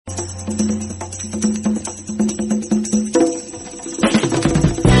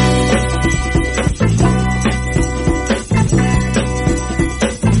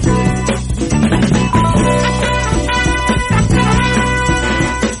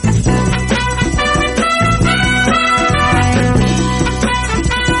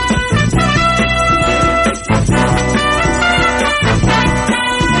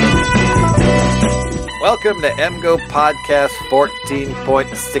welcome to MGO Podcast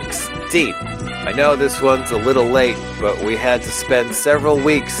 14.16. I know this one's a little late, but we had to spend several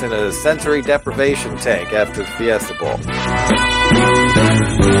weeks in a sensory deprivation tank after the Fiesta Bowl.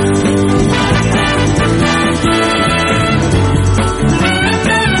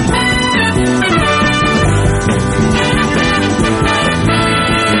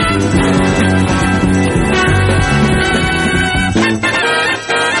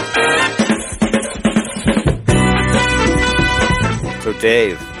 So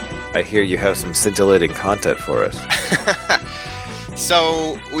Dave, I hear you have some scintillating content for us.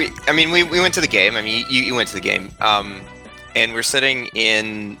 So we went to the game. I mean, you went to the game, and we're sitting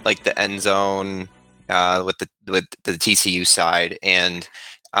in like the end zone with the TCU side, and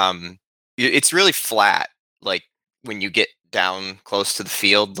it's really flat. Like when you get down close to the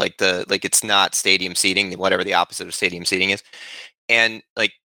field, like it's not stadium seating, whatever the opposite of stadium seating is, and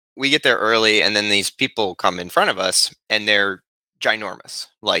like we get there early, and then these people come in front of us, and they're ginormous,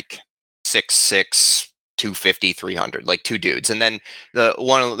 like 6'6", 250, 300, like two dudes. And then there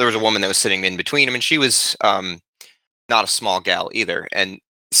was a woman that was sitting in between them, and she was not a small gal either. And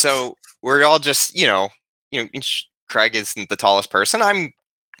so we're all just, Craig isn't the tallest person. I'm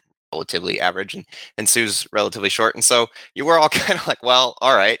relatively average, and Sue's relatively short. And so we're all kind of like, well,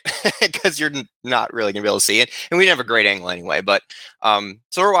 all right, because you're not really gonna be able to see it. And we didn't have a great angle anyway. But so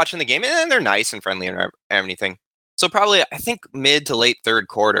we're watching the game, and they're nice and friendly and everything. So probably, I think, mid to late third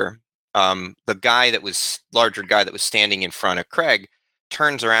quarter, the larger guy that was standing in front of Craig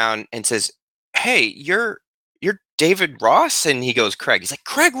turns around and says, "Hey, you're David Ross?" And he goes, "Craig." He's like,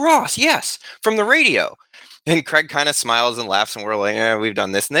 "Craig Ross, yes, from the radio." And Craig kind of smiles and laughs, and we're like, "Yeah, we've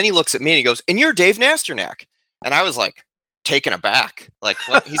done this." And then he looks at me and he goes, "And you're Dave Nasternak." And I was like, taken aback. Like,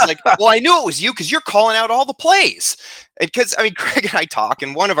 what? He's like, "Well, I knew it was you because you're calling out all the plays." Because Craig and I talk,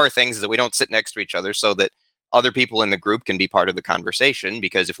 and one of our things is that we don't sit next to each other so that other people in the group can be part of the conversation,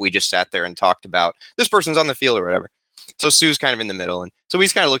 because if we just sat there and talked about this person's on the field or whatever. So Sue's kind of in the middle. And so we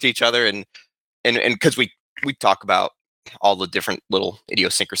just kind of looked at each other and because we talk about all the different little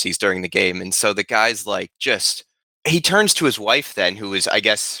idiosyncrasies during the game. And so the guy's like, he turns to his wife then, who is, I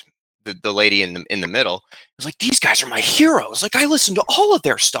guess, the lady in the middle. He's like, "These guys are my heroes. Like, I listen to all of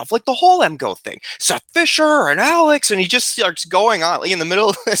their stuff, like the whole MGO thing, Seth Fisher and Alex." And he just starts going on like in the middle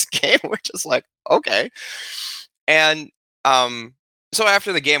of this game. We're just like, okay. And so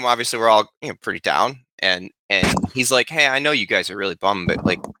after the game, obviously we're all pretty down, and he's like, "Hey, I know you guys are really bummed, but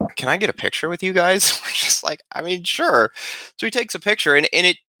like, can I get a picture with you guys?" We're just like, I mean, sure. So he takes a picture, and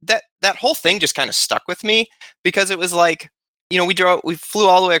that whole thing just kind of stuck with me, because it was like, we flew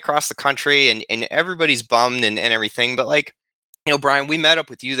all the way across the country, and everybody's bummed and everything, but like, Brian, we met up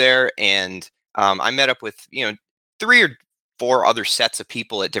with you there, and I met up with 3 or 4 other sets of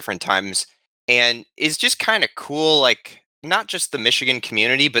people at different times. And it's just kind of cool, like, not just the Michigan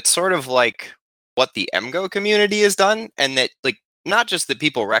community, but sort of like what the MGO community has done. And that, like, not just that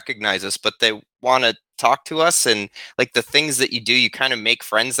people recognize us, but they want to talk to us. And like the things that you do, you kind of make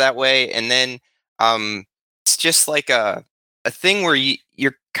friends that way. And then it's just like a thing where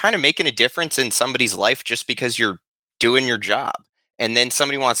you're kind of making a difference in somebody's life just because you're doing your job. And then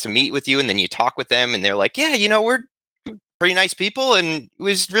somebody wants to meet with you, and then you talk with them, and they're like, "Yeah, we're pretty nice people, and it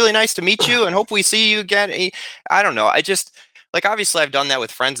was really nice to meet you, and hope we see you again." I don't know. I just, like, obviously I've done that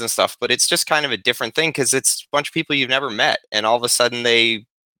with friends and stuff, but it's just kind of a different thing, because it's a bunch of people you've never met, and all of a sudden they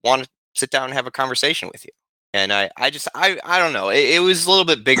want to sit down and have a conversation with you. And I don't know. It was a little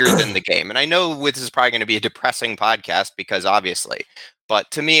bit bigger than the game. And I know this is probably going to be a depressing podcast, because obviously, but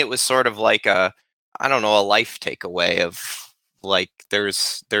to me, it was sort of like a life takeaway of like,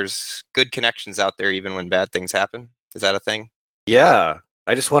 there's good connections out there, even when bad things happen. Is that a thing? Yeah.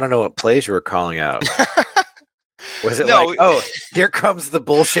 I just want to know what plays you were calling out. Was it here comes the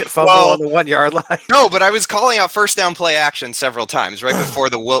bullshit fumble on the 1 yard line? No, but I was calling out first down play action several times right before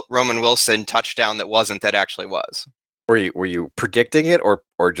the Roman Wilson touchdown that wasn't, that actually was. Were you predicting it or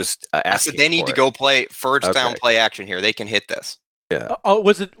just asking? I said they need to go play first down play action here. They can hit this. Yeah.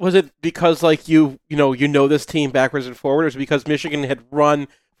 Was it because like you know this team backwards and forward, or was it because Michigan had run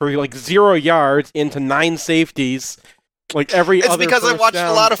for like 0 yards into 9 safeties? Like it's because I watched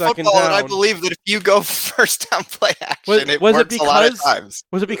a lot of football, and I believe that if you go first down play action, it works a lot of times.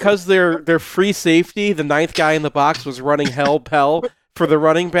 Was it because their free safety, the 9th guy in the box, was running hell for the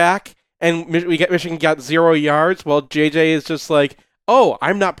running back, and Michigan got 0 yards? Well, JJ is just like, "Oh,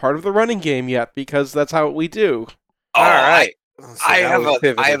 I'm not part of the running game yet, because that's how we do." All right, I have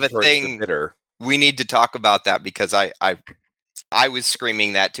a thing. We need to talk about that, because I was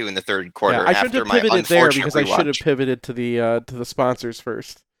screaming that too in the third quarter. Yeah, I should have pivoted there, because I should have pivoted to the sponsors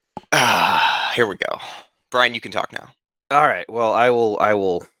first. Here we go. Brian, you can talk now. All right. Well, I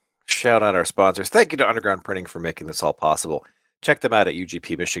will shout out our sponsors. Thank you to Underground Printing for making this all possible. Check them out at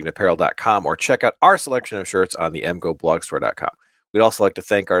ugpmichiganapparel.com or check out our selection of shirts on the mgoblogstore.com. We'd also like to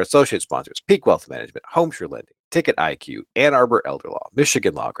thank our associate sponsors, Peak Wealth Management, Homeshare Lending, Ticket IQ, Ann Arbor Elder Law,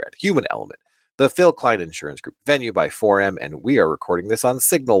 Michigan Law Grad, Human Element, the Phil Klein Insurance Group, Venue by 4M, and we are recording this on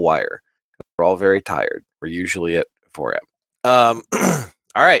Signal Wire. We're all very tired. We're usually at 4M. All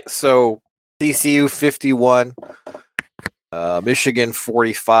right, so TCU 51, Michigan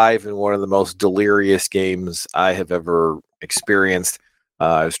 45 in one of the most delirious games I have ever experienced.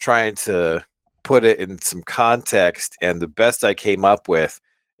 I was trying to put it in some context, and the best I came up with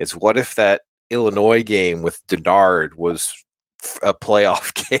is what if that Illinois game with Denard was a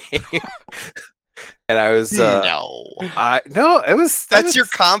playoff game? And I was no, it was that's your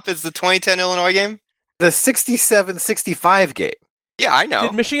comp is the 2010 Illinois game, the 67-65 game. Yeah, I know.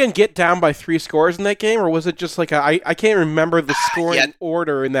 Did Michigan get down by 3 scores in that game, or was it just like I can't remember the scoring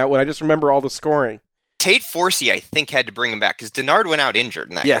order in that one. I just remember all the scoring. Tate Forsey, I think, had to bring him back because Denard went out injured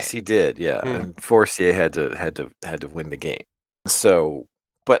in that game. Yes, he did. Yeah, and Forcier had to win the game. So,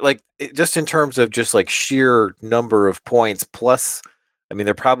 but like just in terms of just like sheer number of points, plus, I mean,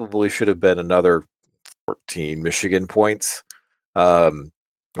 there probably should have been another 14 Michigan points, or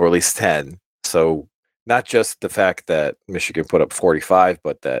at least 10. So not just the fact that Michigan put up 45,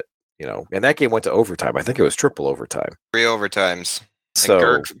 but that and that game went to overtime. I think it was triple overtime. 3 overtimes.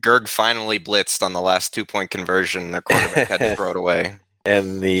 So and Gerg finally blitzed on the last 2-point conversion. The quarterback had to throw it away.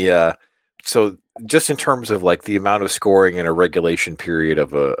 And the so just in terms of like the amount of scoring in a regulation period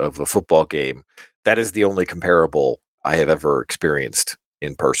of a football game, that is the only comparable I have ever experienced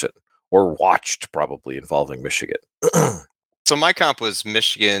in person or watched, probably involving Michigan. So my comp was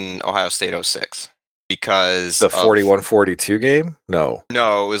Michigan, Ohio State 06 because the 41-42 game. No,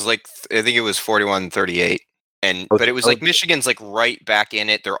 it was like I think it was 41-38. But it was like Michigan's like right back in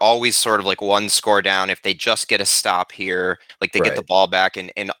it. They're always sort of like one score down. If they just get a stop here, like they get the ball back,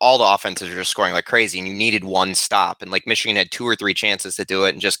 and all the offenses are just scoring like crazy. And you needed one stop, and like Michigan had 2 or 3 chances to do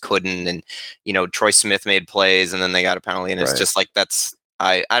it and just couldn't. And Troy Smith made plays, and then they got a penalty, and it's just like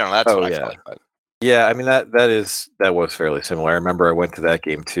I don't know. That's what I felt like. Yeah, I mean that was fairly similar. I remember I went to that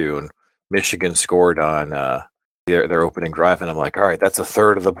game too, and Michigan scored on their opening drive, and I'm like, all right, that's a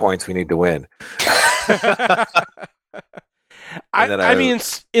third of the points we need to win. I mean,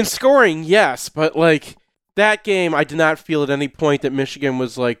 in scoring, yes, but like that game, I did not feel at any point that Michigan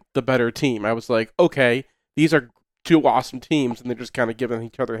was like the better team. I was like, okay, these are 2 awesome teams, and they're just kind of giving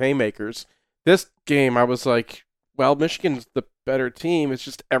each other haymakers. This game, I was like, well, Michigan's the better team. It's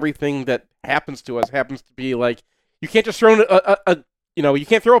just everything that happens to us happens to be like you can't just throw you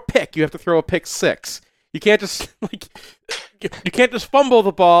can't throw a pick. You have to throw a pick 6. You can't just you can't just fumble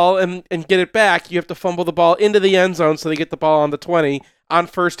the ball and get it back. You have to fumble the ball into the end zone so they get the ball on the 20 on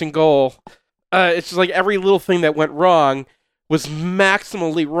 1st and goal. It's just like every little thing that went wrong was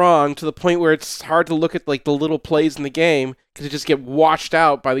maximally wrong to the point where it's hard to look at like the little plays in the game because they just get washed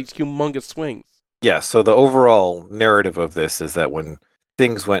out by these humongous swings. Yeah, so the overall narrative of this is that when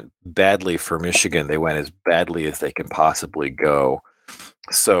things went badly for Michigan, they went as badly as they can possibly go.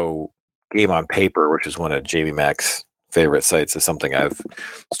 So Game on Paper, which is one of Jamie Mack's favorite sites, is something I've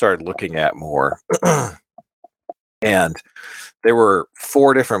started looking at more. And there were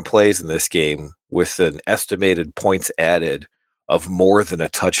 4 different plays in this game with an estimated points added of more than a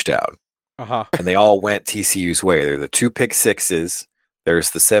touchdown. Uh-huh. And they all went TCU's way. There are the 2 pick sixes,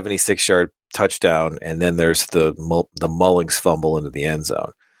 there's the 76-yard touchdown, and then there's the Mullings fumble into the end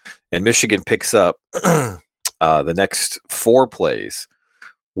zone. And Michigan picks up the next 4 plays,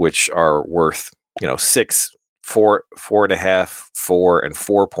 which are worth 6, 4, 4.5, 4, and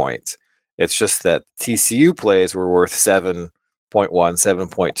 4 points. It's just that TCU plays were worth 7.1,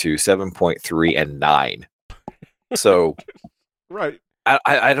 7.2, 7.3, and 9. So right.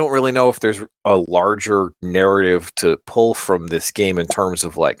 I don't really know if there's a larger narrative to pull from this game in terms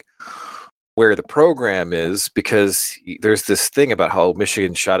of like where the program is, because there's this thing about how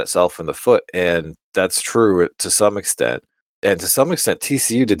Michigan shot itself in the foot, and that's true to some extent. And to some extent,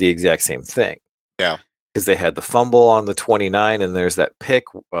 TCU did the exact same thing. Yeah. Because they had the fumble on the 29, and there's that pick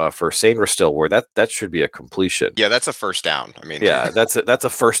for Sainristil where that should be a completion. Yeah, that's a first down. I mean, yeah, that's a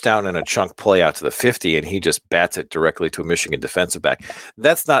first down and a chunk play out to the 50, and he just bats it directly to a Michigan defensive back.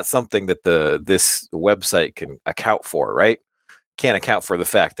 That's not something that this website can account for, right? Can't account for the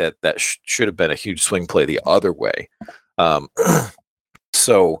fact that should have been a huge swing play the other way.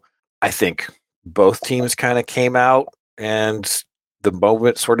 So I think both teams kind of came out, and the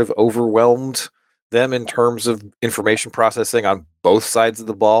moment sort of overwhelmed them in terms of information processing on both sides of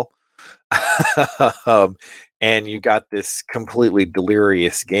the ball. And you got this completely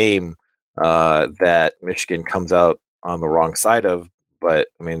delirious game that Michigan comes out on the wrong side of. But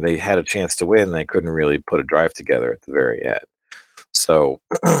I mean, they had a chance to win. They couldn't really put a drive together at the very end. So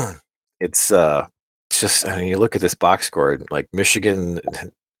it's just, I mean, you look at this box score, like Michigan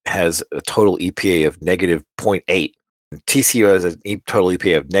has a total EPA of negative 0.8. TCU has a total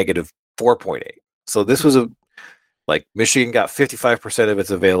EPA of negative 4.8. So this was like Michigan got 55% of its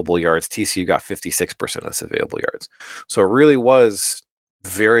available yards. TCU got 56% of its available yards. So it really was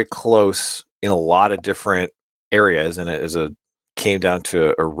very close in a lot of different areas, and it came down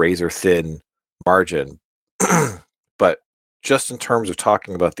to a razor thin margin. But just in terms of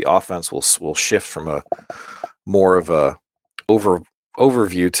talking about the offense, we'll shift from a more of a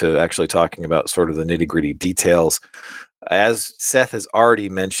overview to actually talking about sort of the nitty gritty details. As Seth has already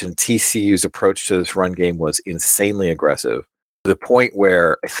mentioned, TCU's approach to this run game was insanely aggressive, to the point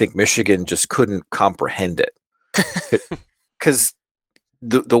where I think Michigan just couldn't comprehend it. Because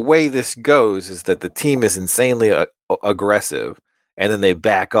the way this goes is that the team is insanely aggressive, and then they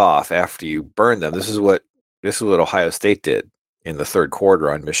back off after you burn them. This is what Ohio State did in the third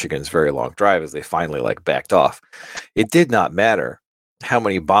quarter on Michigan's very long drive, as they finally backed off. It did not matter how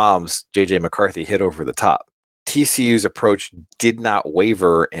many bombs JJ McCarthy hit over the top. TCU's approach did not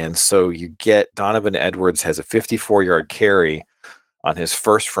waver, and so you get Donovan Edwards has a 54-yard carry on his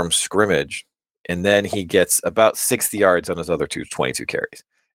first from scrimmage, and then he gets about 60 yards on his other 22 carries.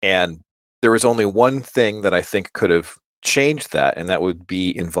 And there was only one thing that I think could have changed that, and that would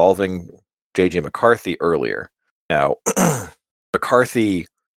be involving JJ McCarthy earlier. Now, McCarthy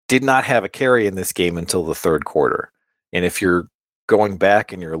did not have a carry in this game until the third quarter. And if you're going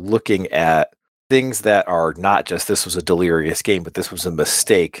back and you're looking at things that are not just this was a delirious game, but this was a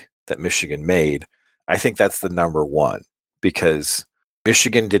mistake that Michigan made, I think that's the number one, because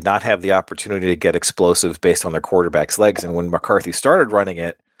Michigan did not have the opportunity to get explosives based on their quarterback's legs. And when McCarthy started running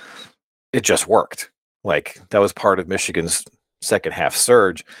it, it just worked. That was part of Michigan's second half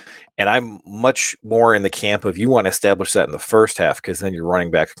surge. And I'm much more in the camp of you want to establish that in the first half, because then your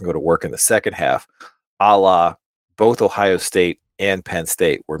running back can go to work in the second half, a la both Ohio State and Penn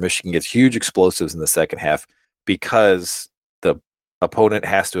State, where Michigan gets huge explosives in the second half because the opponent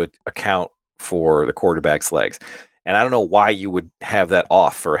has to account for the quarterback's legs. And I don't know why you would have that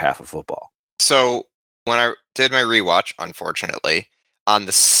off for half of football. So when I did my rewatch, unfortunately, on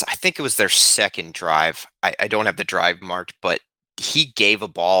the, I think it was their second drive. I don't have the drive marked, but he gave a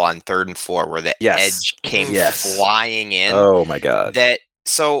ball on 3rd and 4 where the edge came flying in. Oh my God.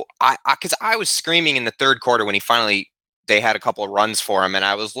 So because I was screaming in the third quarter when they had a couple of runs for him, and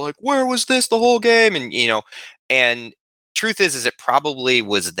I was like, where was this the whole game? And, and truth is it probably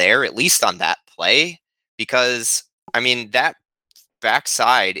was there, at least on that play, because, I mean, that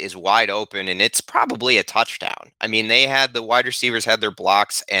backside is wide open, and it's probably a touchdown. I mean, the wide receivers had their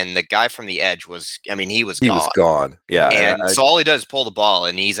blocks, and the guy from the edge was gone. He was gone. Yeah. And so all he does is pull the ball,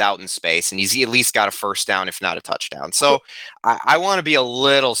 and he's out in space, and he's at least got a first down, if not a touchdown. So I want to be a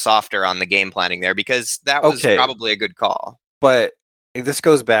little softer on the game planning there, because that was probably a good call. But this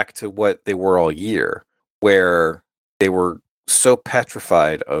goes back to what they were all year, where they were so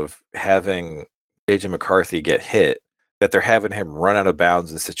petrified of having JJ McCarthy get hit that they're having him run out of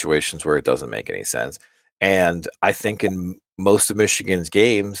bounds in situations where it doesn't make any sense. And I think in most of Michigan's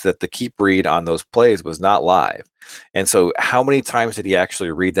games that the keep read on those plays was not live. And so how many times did he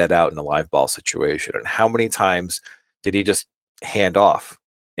actually read that out in a live ball situation? And how many times did he just hand off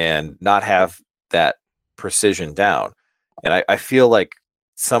and not have that precision down? And I feel like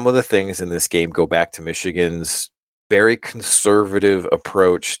some of the things in this game go back to Michigan's very conservative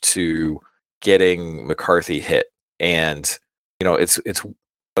approach to getting McCarthy hit. And, it's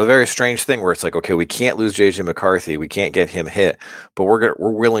a very strange thing where it's like, okay, we can't lose JJ McCarthy. We can't get him hit, but we're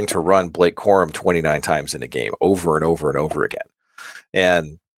willing to run Blake Corum 29 times in a game over and over and over again.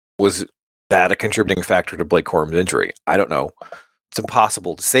 And was that a contributing factor to Blake Corum's injury? I don't know. It's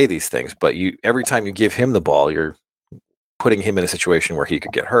impossible to say these things, but every time you give him the ball, you're putting him in a situation where he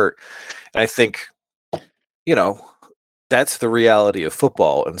could get hurt. And I think, that's the reality of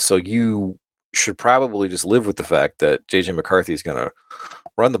football. And so you should probably just live with the fact that JJ McCarthy is going to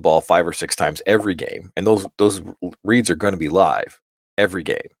run the ball 5 or 6 times every game. And those reads are going to be live every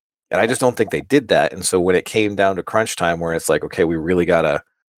game. And I just don't think they did that. And so when it came down to crunch time where it's like, okay, we really got to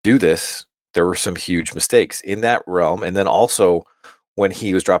do this, there were some huge mistakes in that realm. And then also when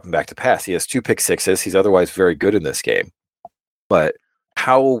he was dropping back to pass, he has 2 pick sixes. He's otherwise very good in this game. But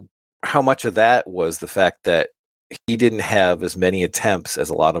how much of that was the fact that he didn't have as many attempts as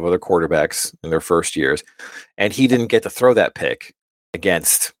a lot of other quarterbacks in their first years, and he didn't get to throw that pick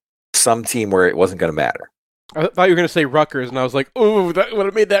against some team where it wasn't going to matter. I thought you were going to say Rutgers, and I was like, "Oh, that would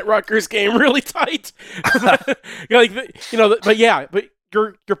have made that Rutgers game really tight." But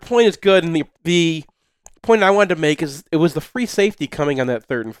your point is good, and the point I wanted to make is it was the free safety coming on that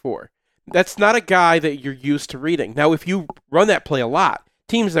 3rd and 4. That's not a guy that you're used to reading. Now, if you run that play a lot,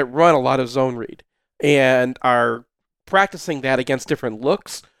 teams that run a lot of zone read and are practicing that against different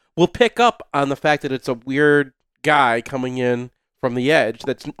looks will pick up on the fact that it's a weird guy coming in from the edge.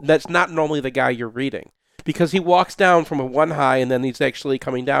 That's not normally the guy you're reading. Because he walks down from a 1 high and then he's actually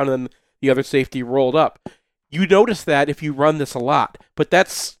coming down and then the other safety rolled up. You notice that if you run this a lot, but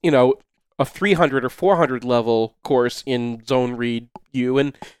that's, a 300 or 400 level course in zone read U,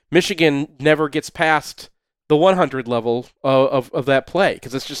 and Michigan never gets past the 100 level of that play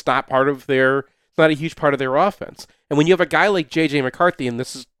because it's just not it's not a huge part of their offense. And when you have a guy like J.J. McCarthy, and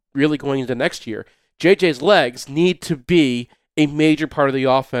this is really going into next year, J.J.'s legs need to be a major part of the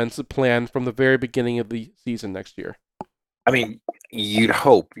offensive plan from the very beginning of the season next year. I mean, you'd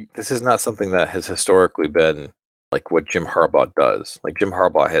hope. This is not something that has historically been like what Jim Harbaugh does. Like Jim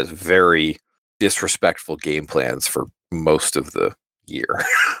Harbaugh has very disrespectful game plans for most of the year.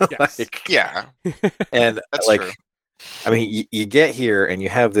 Yes. Yeah. And That's like, true. I mean, you get here and you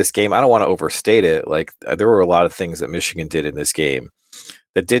have this game. I don't want to overstate it. Like there were a lot of things that Michigan did in this game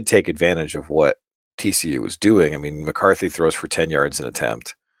that did take advantage of what TCU was doing. I mean, McCarthy throws for 10 yards an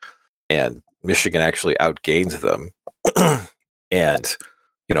attempt, and Michigan actually outgains them. And,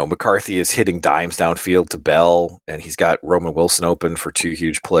 McCarthy is hitting dimes downfield to Bell, and he's got Roman Wilson open for 2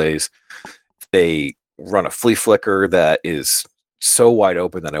 huge plays. They run a flea flicker that is so wide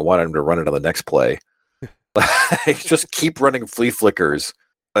open that I wanted him to run it on the next play. Just keep running flea flickers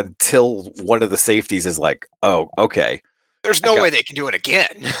until one of the safeties is like, oh, okay. There's no way they can do it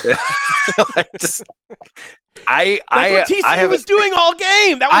again. I was doing all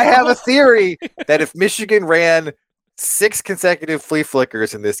game. I have a theory that if Michigan ran 6 consecutive flea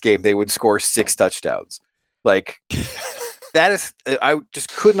flickers in this game, they would score 6 touchdowns. Like that is, I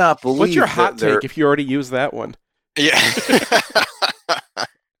just could not believe. What's your hot take if you already used that one? Yeah.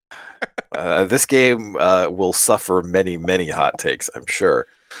 This game will suffer many, many hot takes, I'm sure.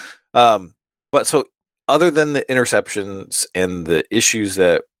 But so other than the interceptions and the issues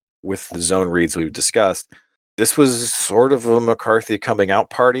that with the zone reads we've discussed, this was sort of a McCarthy coming out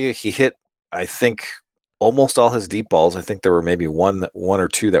party. He hit, I think, almost all his deep balls. I think there were maybe one or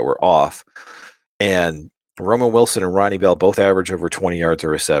two that were off. And Roman Wilson and Ronnie Bell both average over 20 yards of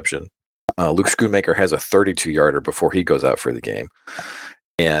reception. Luke Schoonmaker has a 32-yarder before he goes out for the game.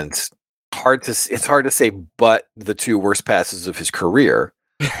 And it's hard to say, but the 2 worst passes of his career.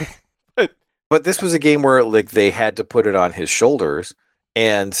 But this was a game where like they had to put it on his shoulders,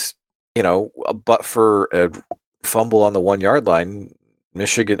 and but for a fumble on the 1-yard line,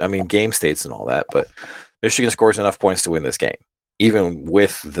 Michigan, I mean game states and all that, but Michigan scores enough points to win this game, even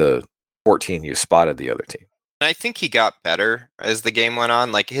with the 14 you spotted the other team. I think he got better as the game went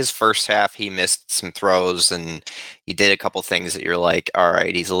on. Like his first half, he missed some throws and he did a couple things that you're like, all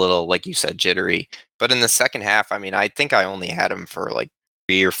right, he's a little, like you said, jittery. But in the second half, I mean, I think I only had him for like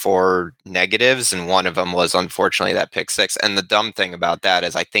 3 or 4 negatives, and one of them was unfortunately that pick 6. And the dumb thing about that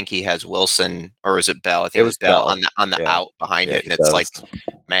is I think he has Wilson, or was it Bell? I think it was Bell on the out behind it, and it's like,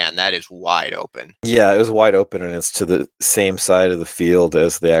 man, that is wide open. Yeah, it was wide open, and it's to the same side of the field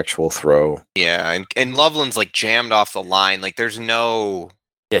as the actual throw. Yeah, and Loveland's like jammed off the line. Like there's no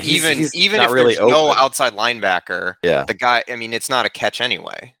even he's if really there's no open. outside linebacker. Yeah, the guy. I mean, it's not a catch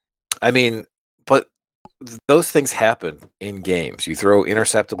anyway. I mean, but those things happen in games. You throw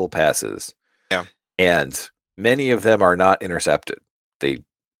interceptable passes. Yeah. And many of them are not intercepted. They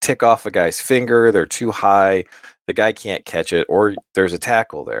tick off a guy's finger, they're too high, the guy can't catch it, or there's a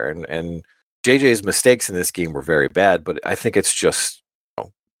tackle there. And JJ's mistakes in this game were very bad, but I think it's just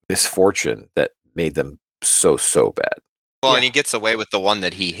misfortune that made them so bad. Well, and he gets away with the one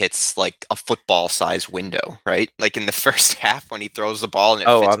that he hits like a football-sized window, right? Like in the first half when he throws the ball and it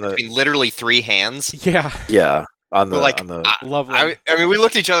fits between literally 3 hands. Yeah. Yeah. Lovely. I mean, we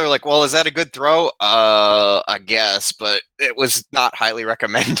looked at each other like, well, is that a good throw? I guess, but it was not highly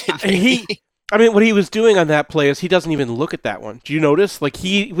recommended. What he was doing on that play is he doesn't even look at that one. Do you notice? Like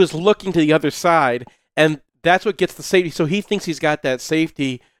he was looking to the other side, and that's what gets the safety. So he thinks he's got that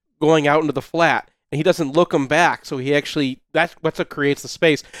safety going out into the flat. And he doesn't look him back, so that's what creates the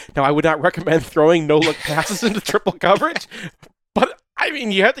space. Now, I would not recommend throwing no-look passes into triple coverage, but, I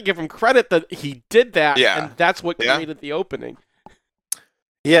mean, you have to give him credit that he did that, and that's what created the opening.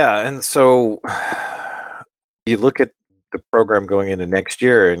 Yeah, and so you look at the program going into next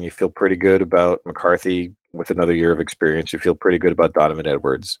year, and you feel pretty good about McCarthy with another year of experience. You feel pretty good about Donovan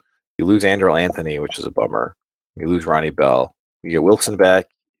Edwards. You lose Andrew Anthony, which is a bummer. You lose Ronnie Bell. You get Wilson back.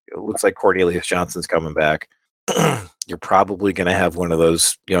 It looks like Cornelius Johnson's coming back. You're probably going to have one of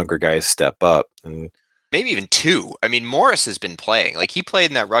those younger guys step up. And maybe even two. I mean, Morris has been playing. Like, he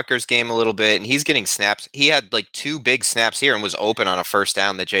played in that Rutgers game a little bit, and he's getting snaps. He had like 2 big snaps here and was open on a first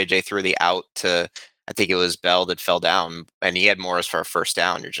down that JJ threw the out to, I think it was Bell that fell down, and he had Morris for a first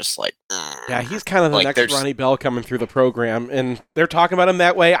down. You're just like, yeah, he's kind of the Like, next there's- Ronnie Bell coming through the program, and they're talking about him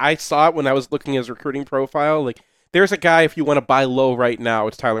that way. I saw it when I was looking at his recruiting profile. Like, there's a guy, if you want to buy low right now,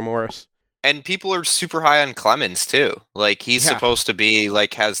 it's Tyler Morris. And people are super high on Clemens too. Like, he's Yeah. supposed to be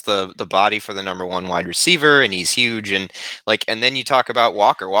like, has the body for the number 1 wide receiver, and he's huge. And like, and then you talk about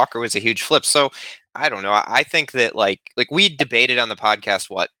Walker. Walker was a huge flip. So I don't know. I think that like we debated on the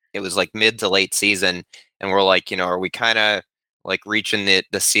podcast what it was like mid to late season, and we're like, are we kind of like reaching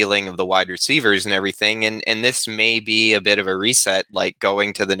the ceiling of the wide receivers and everything? And this may be a bit of a reset, like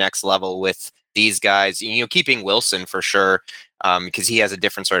going to the next level with these guys. Keeping Wilson for sure, because he has a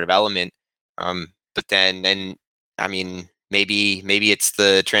different sort of element. But then, and I mean, maybe it's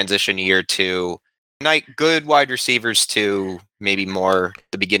the transition year to good wide receivers to maybe more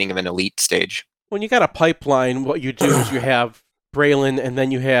the beginning of an elite stage. When you got a pipeline, what you do is you have Braylon, and then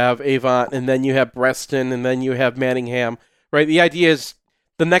you have Avant, and then you have Breston, and then you have Manningham, right? The idea is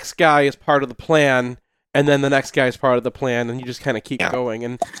the next guy is part of the plan, and then the next guy is part of the plan, and you just kind of keep going.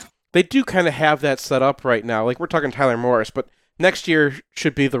 And they do kind of have that set up right now. Like, we're talking Tyler Morris, but next year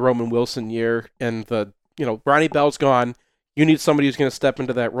should be the Roman Wilson year, and Ronnie Bell's gone. You need somebody who's going to step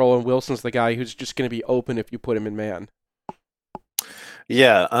into that role, and Wilson's the guy who's just going to be open if you put him in man.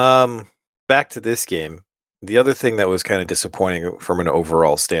 yeah, back to this game. The other thing that was kind of disappointing from an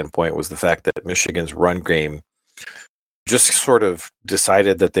overall standpoint was the fact that Michigan's run game just sort of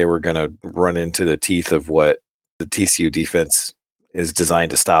decided that they were going to run into the teeth of what the TCU defense is designed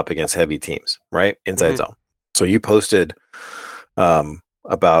to stop against heavy teams, right? Inside zone. So you posted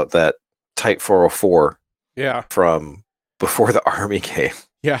about that tight 404 from before the Army game.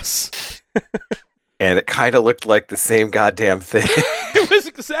 Yes. And it kind of looked like the same goddamn thing. It was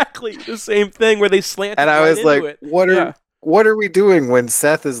exactly the same thing where they slanted. And I right was into like, it. what are we doing when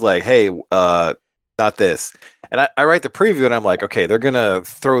Seth is like, hey, not this. And I write the preview and I'm like, okay, they're going to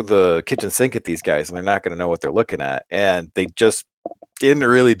throw the kitchen sink at these guys and they're not going to know what they're looking at. And they just didn't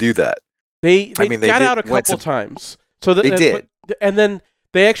really do that. They got out a couple times. So they did. And then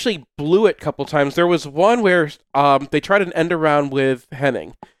they actually blew it a couple times. There was one where they tried an end around with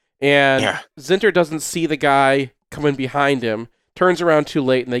Henning. And Zinter doesn't see the guy coming behind him, turns around too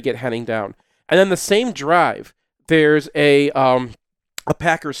late, and they get Henning down. And then the same drive, there's a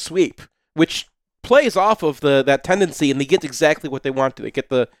Packers sweep, which plays off of that tendency, and they get exactly what they want to.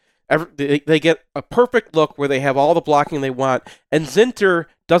 They get a perfect look where they have all the blocking they want, and Zinter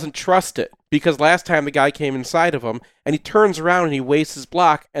doesn't trust it because last time the guy came inside of him, and he turns around and he wastes his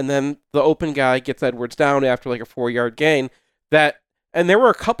block, and then the open guy gets Edwards down after like a 4-yard gain. And there were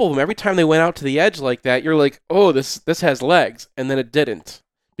a couple of them. Every time they went out to the edge like that, you're like, oh, this has legs, and then it didn't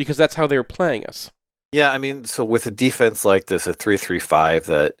because that's how they were playing us. Yeah, I mean, so with a defense like this, a 3-3-5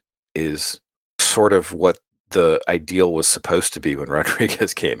 that is sort of what the ideal was supposed to be when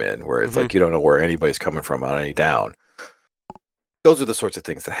Rodriguez came in, where it's like you don't know where anybody's coming from on any down. Those are the sorts of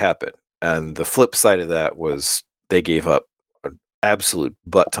things that happen. And the flip side of that was they gave up an absolute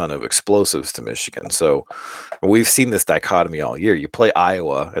butt ton of explosives to Michigan. So we've seen this dichotomy all year. You play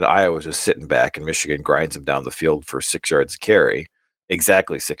Iowa, and Iowa's just sitting back, and Michigan grinds them down the field for 6 yards a carry.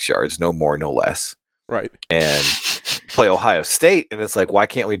 Exactly 6 yards, no more, no less. Right. And play Ohio State, and it's like, why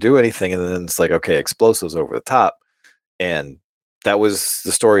can't we do anything? And then it's like, okay, explosives over the top. And that was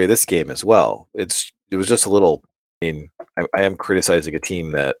the story of this game as well. It was just a little, I am criticizing a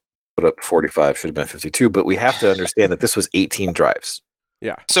team that put up 45, should have been 52, but we have to understand that this was 18 drives.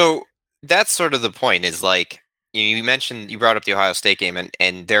 Yeah. So that's sort of the point is like, you brought up the Ohio State game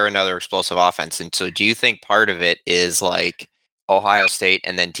and they're another explosive offense. And so do you think part of it is like Ohio State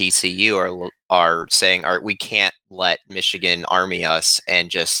and then TCU are saying, we can't let Michigan army us and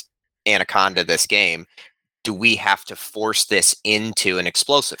just anaconda this game. Do we have to force this into an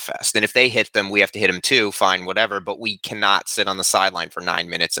explosive fest? And if they hit them, we have to hit them too, fine, whatever, but we cannot sit on the sideline for 9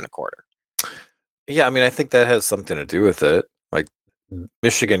 minutes and a quarter. Yeah, I mean, I think that has something to do with it. Like,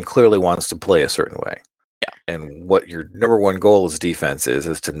 Michigan clearly wants to play a certain way. Yeah. And what your number one goal as defense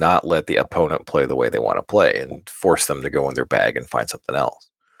is to not let the opponent play the way they want to play and force them to go in their bag and find something else.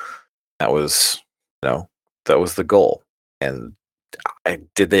 That was the goal. And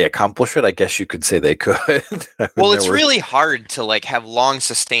did they accomplish it? I guess you could say they could. I mean, Well, there it's were- really hard to like have long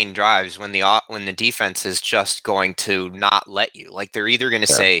sustained drives when the defense is just going to not let you. Like they're either going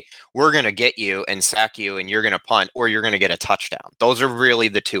to Yeah. say we're going to get you and sack you and you're going to punt, or you're going to get a touchdown. Those are really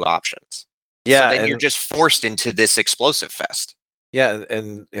the two options. yeah, so then you're and- just forced into this explosive fest. Yeah,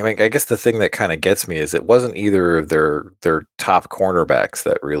 and I mean, I guess the thing that kind of gets me is it wasn't either of their top cornerbacks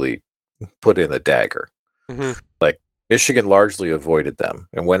that really put in the dagger. Mhm. Like Michigan largely avoided them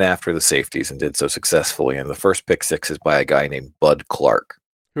and went after the safeties and did so successfully. And the first pick six is by a guy named Bud Clark,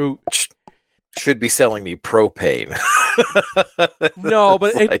 Who? which should be selling me propane. No,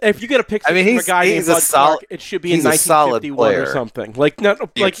 but Like, if you get a picture I mean, from a he's- guy named he's a Bud solid- Clark, it should be in he's a solid 1951 or player. something. Like no,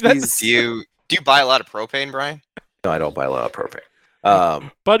 like that's Do you buy a lot of propane, Brian? no, I don't buy a lot of propane.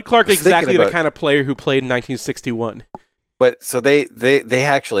 Bud Clark was thinking exactly the about- kind of player who played in 1961. But so they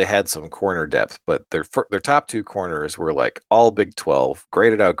actually had some corner depth, but their top two corners were like all Big 12,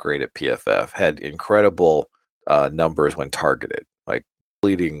 graded out great at PFF, had incredible numbers when targeted, like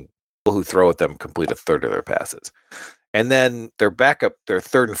leading people who throw at them complete a third of their passes. And then their backup, their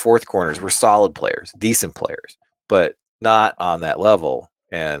third and fourth corners were solid players, decent players, but not on that level.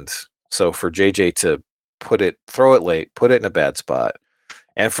 And so for JJ to throw it late, put it in a bad spot,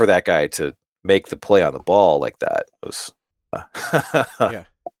 and for that guy to make the play on the ball like that was Yeah.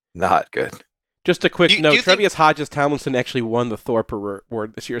 not good. Just a quick Do you note: think- Trevius Hodges Tomlinson actually won the Thorpe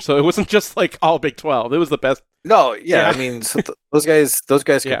Award this year, so it wasn't just like all Big 12. It was the best. No, yeah, Yeah. I mean, so those guys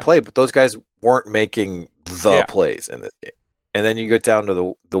Yeah. could play, but those guys weren't making the Yeah. plays in this game. And then you get down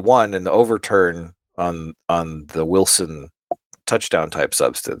to the one and the overturn on the Wilson touchdown type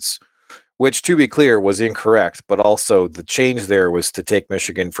substance, which, to be clear, was incorrect. But also the change there was to take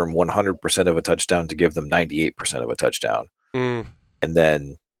Michigan from 100% of a touchdown to give them 98% of a touchdown. Mm. And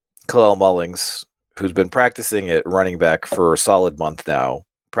then Kalel Mullings, who's been practicing at running back for a solid month now,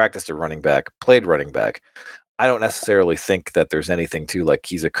 practiced at running back, played running back. I don't necessarily think that there's anything to like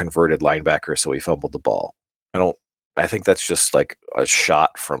he's a converted linebacker, so he fumbled the ball. I think that's just like a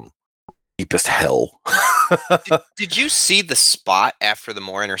shot from deepest hell. Did you see the spot after the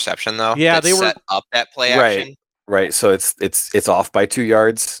Moore interception though? Yeah, that they were- set up that play Right. action. Right. So it's off by 2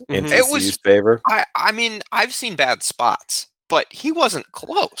 yards in Mhm. It TCU's was- favor. I mean, I've seen bad spots, but he wasn't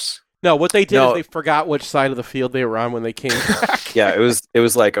close. No, what they did No. is they forgot which side of the field they were on when they came back. Yeah, it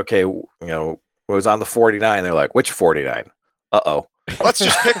was like, okay, it was on the 49. They're like, which 49? Uh-oh. Let's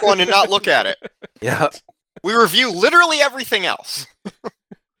just pick one and not look at it. Yeah. We review literally everything else.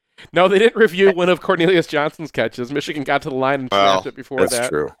 No, they didn't review one of Cornelius Johnson's catches. Michigan got to the line and Well, snapped it before That's that.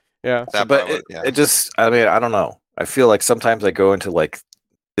 true. Yeah. That But part was- yeah. it just, I mean, I don't know. I feel like sometimes I go into like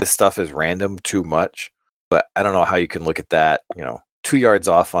this stuff is random too much, but I don't know how you can look at that, 2 yards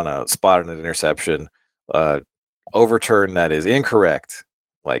off on a spot on an interception, overturn that is incorrect,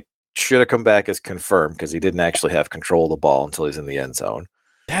 like should have come back as confirmed because he didn't actually have control of the ball until he's in the end zone.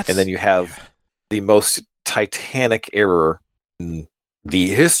 That's And then you have the most titanic error in the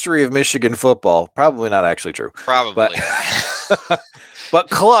history of Michigan football. Probably not actually true, Probably. but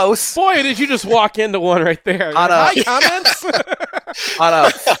close. Boy, did you just walk into one right there. On a- Hi, comments? On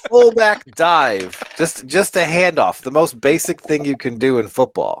a fullback dive, just a handoff, the most basic thing you can do in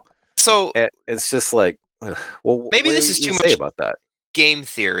football. So It's just like, ugh, well, Maybe what this do is you too say much- about that. game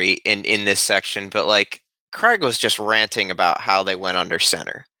theory in this section, but like Craig was just ranting about how they went under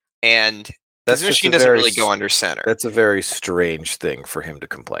center, and That's because just Michigan a doesn't very really s- go under center. That's a very strange thing for him to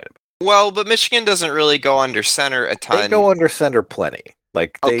complain about. Well, but Michigan doesn't really go under center a ton. They go under center plenty.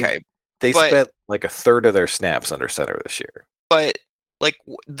 Like okay, they but- spent like a third of their snaps under center this year. but like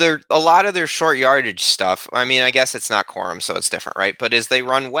a lot of their short yardage stuff. I mean, I guess it's not quorum, so it's different, right? But is they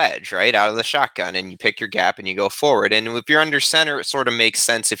run wedge right out of the shotgun, and you pick your gap and you go forward. And if you're under center, it sort of makes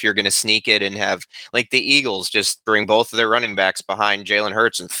sense if you're going to sneak it and have like the Eagles just bring both of their running backs behind Jalen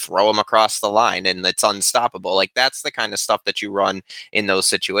Hurts and throw them across the line, and it's unstoppable. Like that's the kind of stuff that you run in those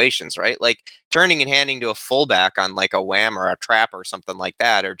situations, right? Like turning and handing to a fullback on like a wham or a trap or something like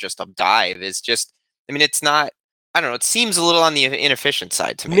that, or just a dive is just. I mean, it's not. I don't know. It seems a little on the inefficient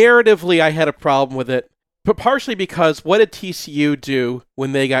side to me. Narratively, I had a problem with it, but partially because what did TCU do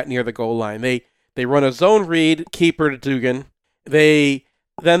when they got near the goal line? They run a zone read, keeper to Dugan.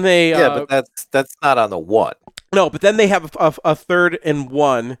 Then they Yeah, but that's not on the one. no, but then they have a 3rd and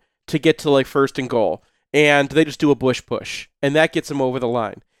 1 to get to like 1st and goal, and they just do a bush push, and that gets them over the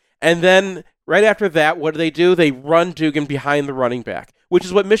line. And then right after that, what do? They run Dugan behind the running back, which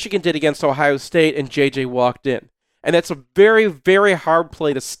is what Michigan did against Ohio State, and JJ walked in. And that's a very, very hard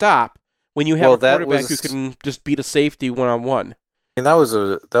play to stop when you have Well, a that quarterback who was- can just beat a safety one-on-one. And that was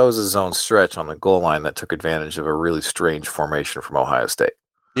a zone stretch on the goal line that took advantage of a really strange formation from Ohio State.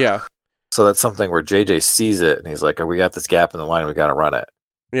 Yeah. So that's something where JJ sees it and he's like, "Oh, we got this gap in the line, we got to run it."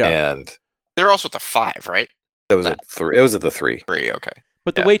 Yeah. And They're also at the 5, right? it was at 3. It was at the 3. 3, okay.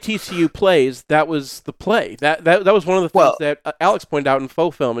 But the way TCU plays, that was the play. That was one of the things that Alex pointed out in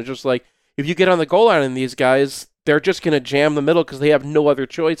faux film. It's just like, if you get on the goal line and these guys, they're just going to jam the middle because they have no other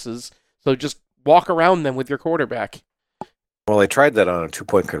choices. So just walk around them with your quarterback. Well, they tried that on a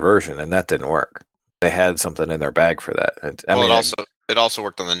 2-point conversion, and that didn't work. They had something in their bag for that. And, it also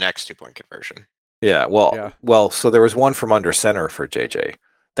worked on the next 2-point conversion. Yeah, well, so there was one from under center for JJ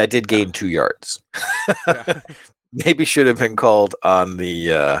that did gain 2 yards. Yeah. Maybe should have been called on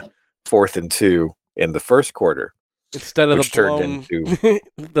the 4th and 2 in the first quarter instead of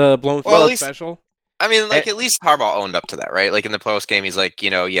the blown field special. I mean, like, at least Harbaugh owned up to that, right? Like in the post game, he's like,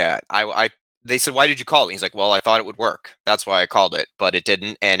 they said, "Why did you call it?" He's like, "Well, I thought it would work. That's why I called it, but it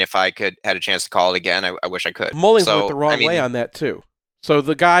didn't. And if I had a chance to call it again, I wish I could." Mullings went the wrong way on that too. So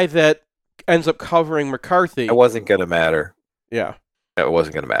the guy that ends up covering McCarthy, it wasn't going to matter. Yeah, it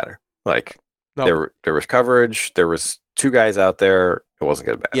wasn't going to matter. Like there was coverage. There was 2 guys out there. It wasn't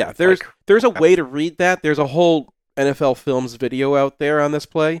going to matter. Yeah, there's a way to read that. There's a whole NFL Films video out there on this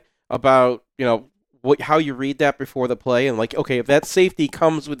play about how you read that before the play, and like, okay, if that safety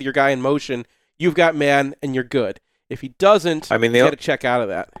comes with your guy in motion, you've got man and you're good. If he doesn't, you got to check out of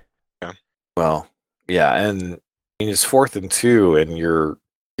that. Yeah. Well, yeah, and it's 4th and 2, and you're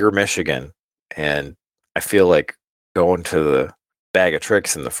Michigan, and I feel like going to the bag of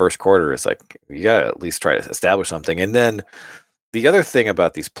tricks in the first quarter is like, you got to at least try to establish something. And then the other thing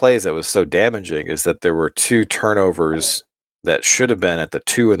about these plays that was so damaging is that there were 2 turnovers that should have been at the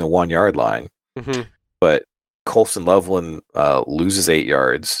 2 and the 1 yard line. Mm-hmm. But Colston Loveland loses 8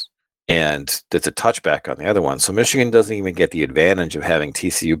 yards, and it's a touchback on the other one. So Michigan doesn't even get the advantage of having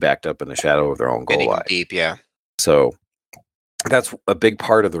TCU backed up in the shadow of their own goal line. Deep, yeah. So that's a big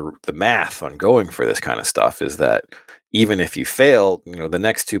part of the math on going for this kind of stuff, is that even if you fail, the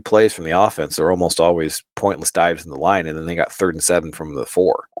next 2 plays from the offense are almost always pointless dives in the line, and then they got 3rd and 7 from the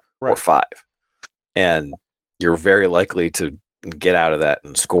 4 or 5. And you're very likely to get out of that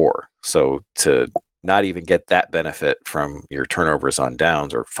and score. So to not even get that benefit from your turnovers on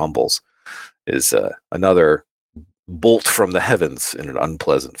downs or fumbles is another bolt from the heavens in an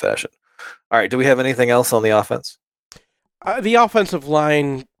unpleasant fashion. All right, do we have anything else on the offense? The offensive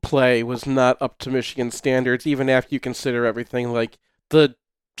line play was not up to Michigan standards, even after you consider everything. Like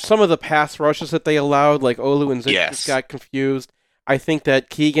some of the pass rushes that they allowed, like Olu and Zink just got confused. I think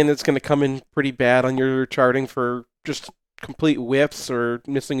that Keegan is going to come in pretty bad on your charting for just complete whiffs or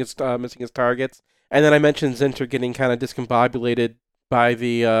missing his targets. And then I mentioned Zinter getting kind of discombobulated by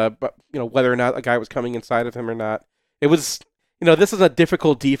the whether or not a guy was coming inside of him or not. It was this is a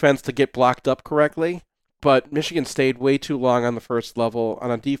difficult defense to get blocked up correctly, but Michigan stayed way too long on the first level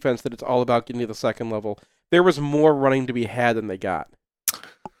on a defense that it's all about getting to the second level. There was more running to be had than they got.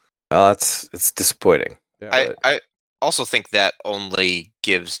 Well, it's disappointing. Yeah, I also think that only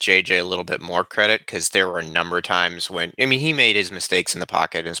gives JJ a little bit more credit, because there were a number of times when, he made his mistakes in the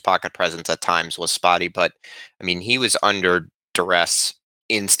pocket, and his pocket presence at times was spotty, but he was under duress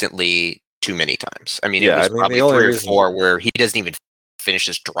instantly too many times. It was probably 3 or 4 where he doesn't even finish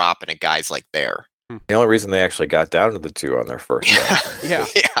his drop and a guy's like there. The only reason they actually got down to the 2 on their first yeah.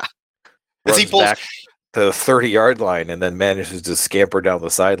 Runs he pulls back to the 30-yard line and then manages to scamper down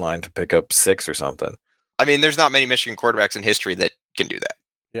the sideline to pick up 6 or something. There's not many Michigan quarterbacks in history that can do that.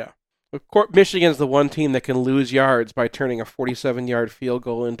 Yeah. Michigan's the one team that can lose yards by turning a 47-yard field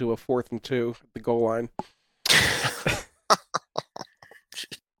goal into a 4th and 2 at the goal line.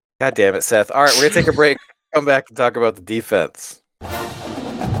 God damn it, Seth. All right, we're going to take a break. Come back and talk about the defense.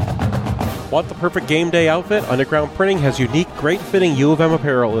 Want the perfect game day outfit? Underground Printing has unique, great-fitting U of M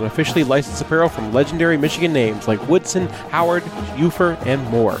apparel and officially licensed apparel from legendary Michigan names like Woodson, Howard, Ufer, and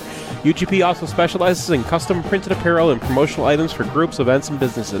more. UGP also specializes in custom printed apparel and promotional items for groups, events, and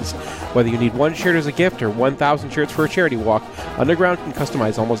businesses. Whether you need 1 shirt as a gift or 1,000 shirts for a charity walk, Underground can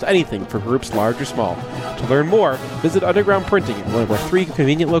customize almost anything for groups large or small. To learn more, visit Underground Printing at one of our 3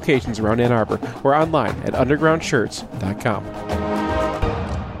 convenient locations around Ann Arbor or online at undergroundshirts.com.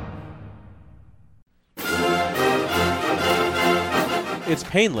 It's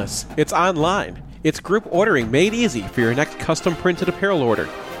painless. It's online. It's group ordering made easy for your next custom printed apparel order.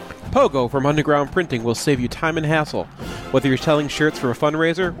 Pogo from Underground Printing will save you time and hassle. Whether you're selling shirts for a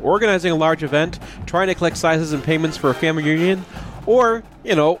fundraiser, organizing a large event, trying to collect sizes and payments for a family reunion, or,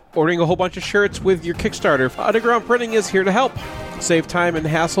 ordering a whole bunch of shirts with your Kickstarter, Underground Printing is here to help. Save time and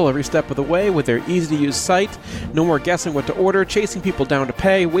hassle every step of the way with their easy-to-use site. No more guessing what to order, chasing people down to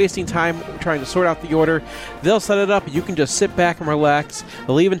pay, wasting time trying to sort out the order. They'll set it up, you can just sit back and relax.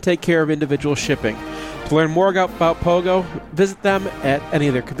 They'll even take care of individual shipping. To learn more about Pogo, visit them at any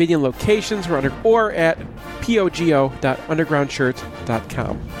of their convenient locations or at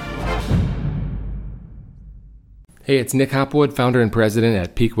pogo.undergroundshirts.com. Hey, it's Nick Hopwood, founder and president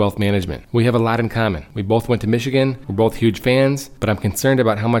at Peak Wealth Management. We have a lot in common. We both went to Michigan, we're both huge fans, but I'm concerned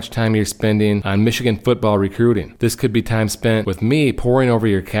about how much time you're spending on Michigan football recruiting. This could be time spent with me poring over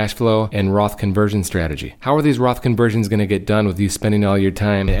your cash flow and Roth conversion strategy. How are these Roth conversions going to get done with you spending all your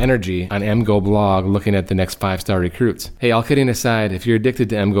time and energy on MGO Blog looking at the next 5-star recruits? Hey, all kidding aside, if you're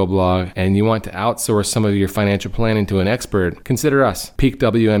addicted to MGO Blog and you want to outsource some of your financial planning to an expert, consider us,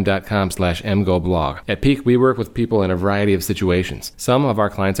 peakwm.com/MGOblog. At Peak, we work with people in a variety of situations. Some of our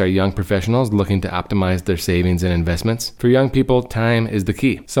clients are young professionals looking to optimize their savings and investments. For young people, time is the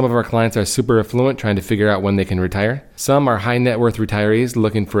key. Some of our clients are super affluent trying to figure out when they can retire. Some are high net worth retirees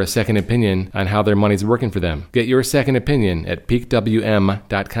looking for a second opinion on how their money's working for them. Get your second opinion at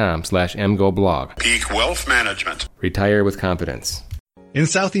peakwm.com/MGOblog. Peak Wealth Management. Retire with confidence. In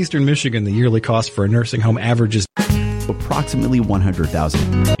southeastern Michigan, the yearly cost for a nursing home averages approximately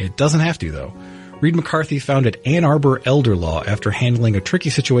 $100,000. It doesn't have to, though. Reed McCarthy founded Ann Arbor Elder Law after handling a tricky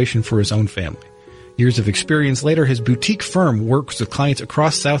situation for his own family. Years of experience later, his boutique firm works with clients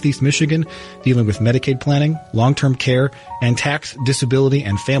across southeast Michigan, dealing with Medicaid planning, long-term care, and tax, disability,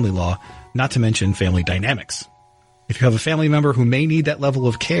 and family law, not to mention family dynamics. If you have a family member who may need that level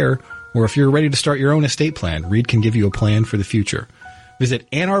of care, or if you're ready to start your own estate plan, Reed can give you a plan for the future. Visit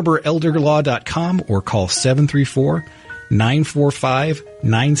AnnArborElderLaw.com or call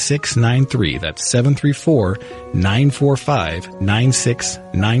 734-945-9693. That's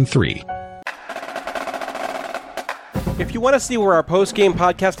 734-945-9693. If you want to see where our post-game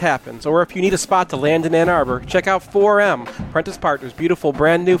podcast happens, or if you need a spot to land in Ann Arbor, check out 4M, Prentice Partners' beautiful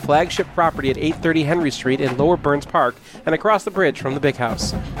brand new flagship property at 830 Henry Street in Lower Burns Park and across the bridge from the Big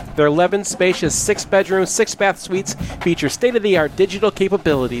House. Their 11 spacious 6-bedroom, 6-bath suites feature state-of-the-art digital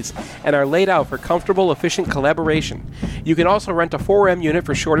capabilities and are laid out for comfortable, efficient collaboration. You can also rent a 4M unit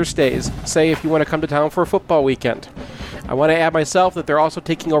for shorter stays, say if you want to come to town for a football weekend. I want to add myself that they're also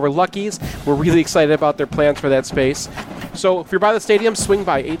taking over Lucky's. We're really excited about their plans for that space. So if you're by the stadium, swing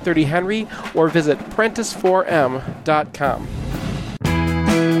by 830 Henry or visit Prentice4M.com.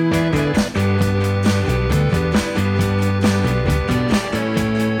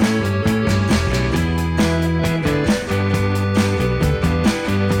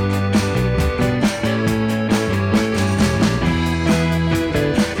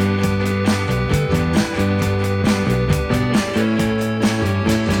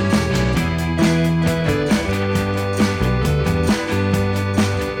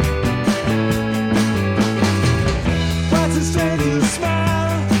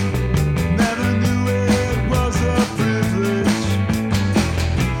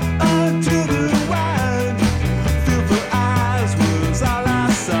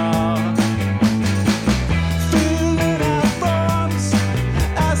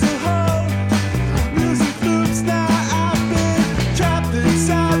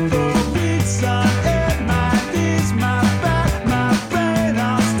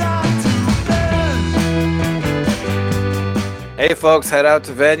 Hey folks, head out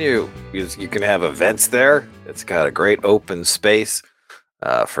to Venue. You can have events there. It's got a great open space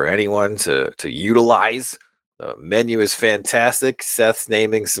for anyone to utilize. The menu is fantastic. Seth's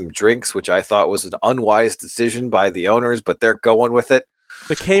naming some drinks, which I thought was an unwise decision by the owners, but they're going with it.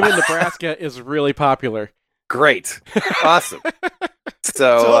 The Cayman, Nebraska is really popular. Great. Awesome.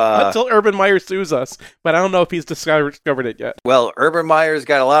 So until Urban Meyer sues us, but I don't know if he's discovered it yet. Well, Urban Meyer's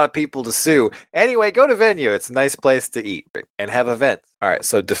got a lot of people to sue. Anyway, go to Venue. It's a nice place to eat and have events. All right,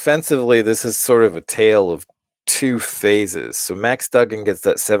 so defensively, this is sort of a tale of two phases. So Max Duggan gets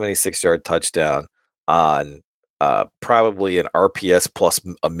that 76-yard touchdown on probably an RPS plus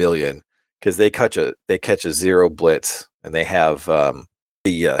a million because they catch a zero blitz, and they have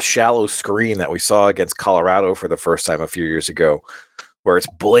the shallow screen that we saw against Colorado for the first time a few years ago, where it's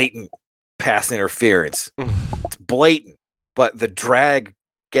blatant pass interference. It's blatant, but the drag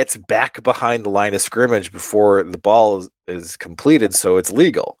gets back behind the line of scrimmage before the ball is completed, so it's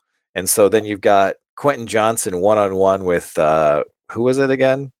legal. And so then you've got Quentin Johnson one-on-one with who was it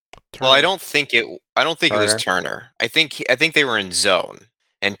again? Turner. Well, I don't think it was Turner. I think they were in zone,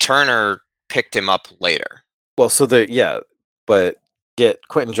 and Turner picked him up later. Well, so but get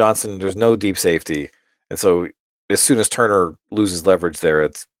Quentin Johnson. There's no deep safety, and so as soon as Turner loses leverage there,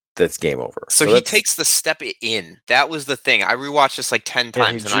 it's that's game over. So he that's- takes the step in. That was the thing. I rewatched this like 10 yeah,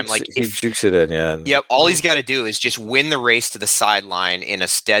 times, and I'm like, he jukes it in, yeah. yep, all he's got to do is just win the race to the sideline in a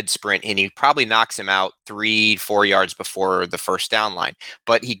stead sprint, and he probably knocks him out 3-4 yards before the first down line.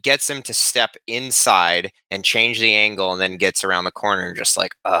 But he gets him to step inside and change the angle, and then gets around the corner and just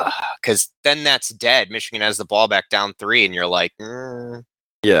like, because then that's dead. Michigan has the ball back down 3, and you're like,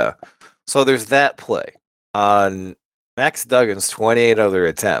 Yeah. So there's that play. On Max Duggan's 28 other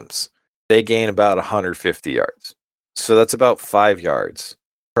attempts, they gain about 150 yards. So that's about 5 yards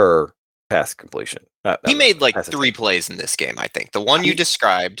per pass completion. he made like pass 3 attempt. plays in this game, I think. The one you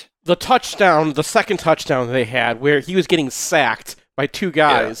described. The touchdown, the second touchdown they had, where he was getting sacked by 2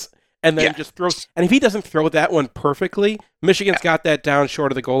 guys, and then Yeah. just throws. And if he doesn't throw that one perfectly, Michigan's got that down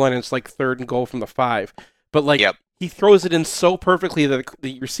short of the goal line, and it's like 3rd and goal from the 5. But like Yep. he throws it in so perfectly that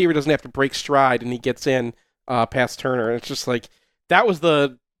the receiver doesn't have to break stride, and he gets in past Turner. And it's just like that was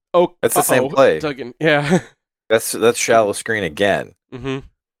the That's the same play. Duggan. Yeah. That's shallow screen again. hmm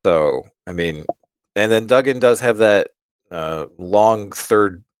So, I mean, and then Duggan does have that long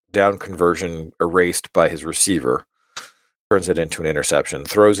 3rd down conversion erased by his receiver, turns it into an interception,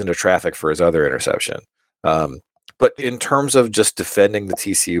 throws into traffic for his other interception. But in terms of just defending the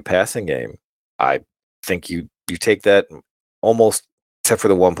TCU passing game, I think you take that almost, except for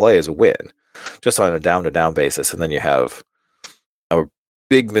the one play, as a win, just on a down-to-down basis, and then you have a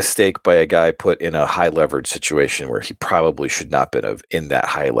big mistake by a guy put in a high leverage situation where he probably should not been in that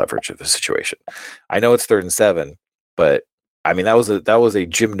high leverage of a situation. I know it's 3rd and 7, but I mean that was a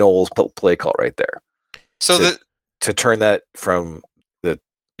Jim Knowles play call right there. So To turn that from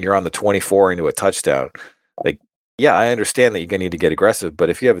you're on the 24 into a touchdown, like, yeah, I understand that you're gonna need to get aggressive, but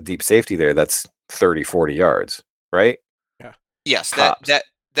if you have a deep safety there, that's 30, 40 yards, right? yes, Tops.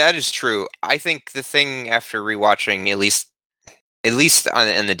 that is true. I think the thing after rewatching, at least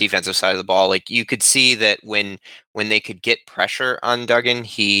on the defensive side of the ball, like you could see that when they could get pressure on Duggan,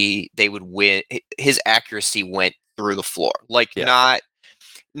 they would win. His accuracy went through the floor, like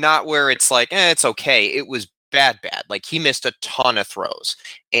not where it's like it's okay. It was bad. Like he missed a ton of throws,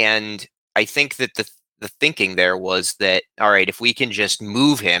 and I think that the thinking there was that, all right, if we can just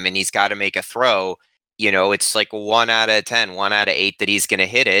move him and he's got to make a throw, it's like 1 out of 10, 1 out of 8 that he's going to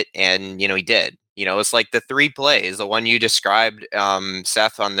hit it, and he did. It's like the 3 plays, the one you described,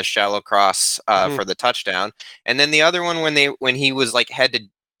 Seth, on the shallow cross for the touchdown, and then the other one when he was like had to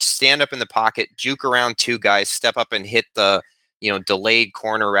stand up in the pocket, juke around 2 guys, step up and hit the delayed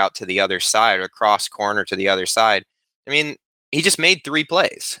corner route to the other side, or cross corner to the other side. I mean, he just made 3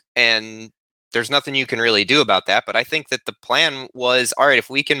 plays, and there's nothing you can really do about that. But I think that the plan was, all right, if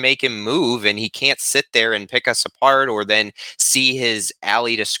we can make him move and he can't sit there and pick us apart or then see his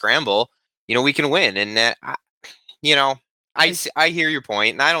alley to scramble, we can win. And that, I hear your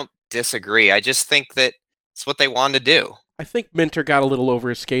point, and I don't disagree. I just think that it's what they wanted to do. I think Minter got a little over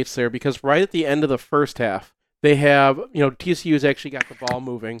his skates there, because right at the end of the first half, they have, TCU's actually got the ball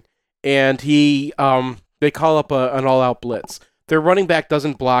moving, and they call up an all-out blitz. Their running back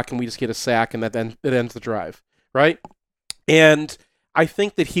doesn't block, and we just get a sack, and then it ends the drive, right? And I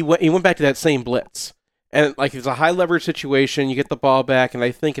think that he went back to that same blitz, and like it's a high leverage situation. You get the ball back, and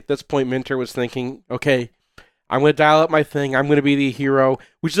I think at this point Minter was thinking, okay, I'm going to dial up my thing. I'm going to be the hero,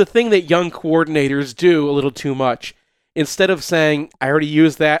 which is a thing that young coordinators do a little too much. Instead of saying, I already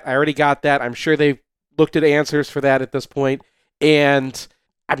used that, I already got that, I'm sure they've looked at answers for that at this point, and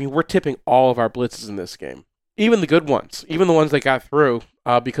I mean, we're tipping all of our blitzes in this game. Even the good ones, even the ones that got through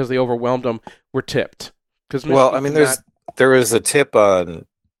because they overwhelmed them, were tipped. Well, I mean, there was a tip on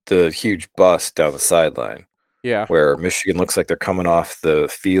the huge bust down the sideline. Yeah. Where Michigan looks like they're coming off the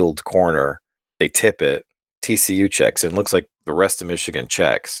field corner. They tip it. TCU checks. And it looks like the rest of Michigan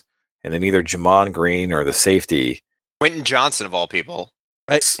checks. And then either Jamon Green or the safety, Quentin Johnson of all people,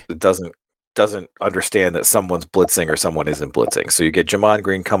 doesn't understand that someone's blitzing or someone isn't blitzing. So you get Jamon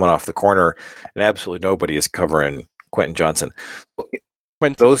Green coming off the corner, and absolutely nobody is covering Quentin Johnson.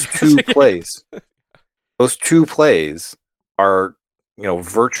 Those two plays are,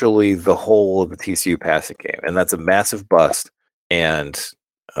 virtually the whole of the TCU passing game, and that's a massive bust and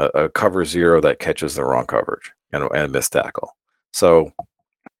a cover 0 that catches the wrong coverage and a missed tackle. So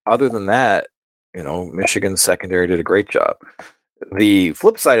other than that, Michigan's secondary did a great job. The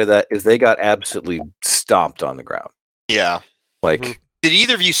flip side of that is they got absolutely stomped on the ground. Yeah. Like, did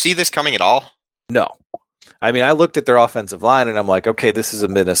either of you see this coming at all? No. I mean, I looked at their offensive line and I'm like, okay, this is a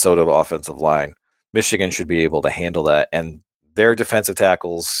Minnesota offensive line. Michigan should be able to handle that. And their defensive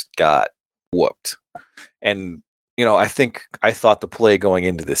tackles got whooped. And, I thought the play going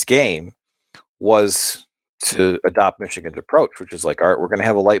into this game was to adopt Michigan's approach, which is like, all right, we're going to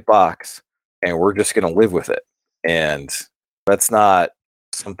have a light box and we're just going to live with it. And that's not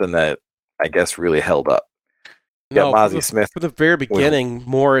something that I guess really held up. No, Mozzie Smith. From the very beginning,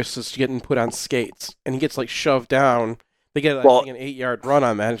 Morris is getting put on skates, and he gets like shoved down. They get I think, an 8-yard run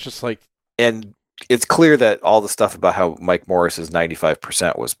on that. It's just like, and it's clear that all the stuff about how Mike Morris's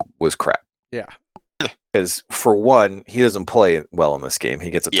 95% was crap. Yeah, because for one, he doesn't play well in this game. He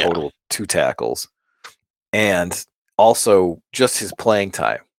gets a total of 2 tackles, and also just his playing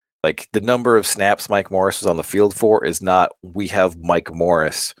time. Like the number of snaps Mike Morris was on the field for is not. We have Mike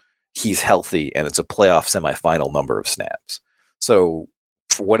Morris. He's healthy, and it's a playoff semifinal number of snaps. So,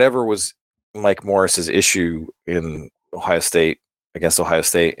 for whatever was Mike Morris's issue in Ohio State against Ohio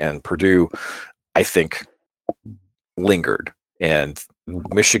State and Purdue, I think lingered, and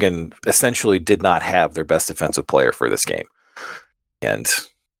Michigan essentially did not have their best defensive player for this game, and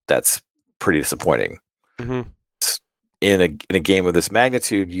that's pretty disappointing. Mm-hmm. In a game of this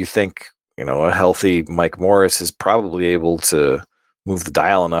magnitude, you think a healthy Mike Morris is probably able to move the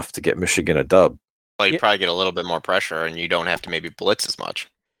dial enough to get Michigan a dub. Well, you probably get a little bit more pressure, and you don't have to maybe blitz as much.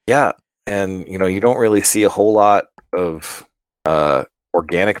 Yeah, and you don't really see a whole lot of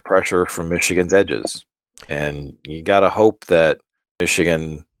organic pressure from Michigan's edges, and you got to hope that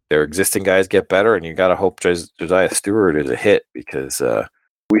Michigan, their existing guys, get better, and you got to hope Josiah Stewart is a hit because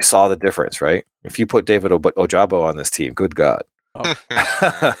we saw the difference, right? If you put David Ojabo on this team, good God.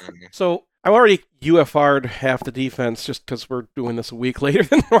 Oh. So I've already UFR'd half the defense just because we're doing this a week later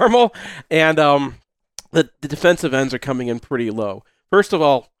than normal, and the defensive ends are coming in pretty low. First of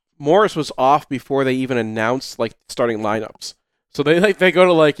all, Morris was off before they even announced starting lineups. So they go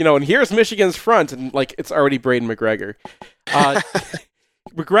to and here's Michigan's front, and it's already Braden McGregor.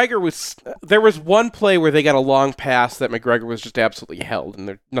 There was one play where they got a long pass that McGregor was just absolutely held, and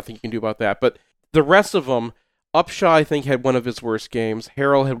there's nothing you can do about that. But the rest of them, Upshaw, I think, had one of his worst games.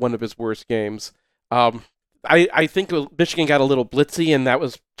 Harrell had one of his worst games. I think Michigan got a little blitzy, and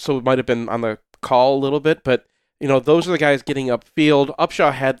it might have been on the call a little bit. But those are the guys getting upfield.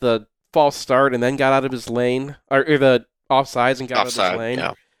 Upshaw had the false start and then got out of his lane, or the offsides and got out of his lane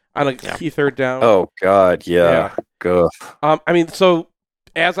on a key third down. Oh God, yeah. So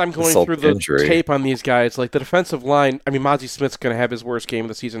as I'm going through the tape on these guys, the defensive line, Mozzie Smith's going to have his worst game of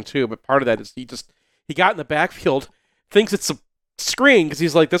the season too, but part of that is he got in the backfield, thinks it's a screen because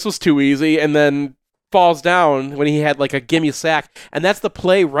he's like, this was too easy, and then falls down when he had a gimme sack, and that's the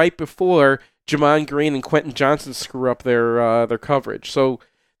play right before Jamon Green and Quentin Johnson screw up their coverage. So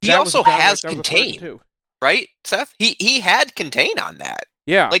he also has contain, right, Seth? He had contain on that.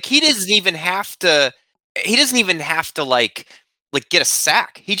 Yeah, he doesn't even have to. He doesn't even have to get a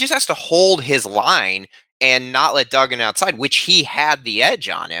sack. He just has to hold his line and not let Duggan outside, which he had the edge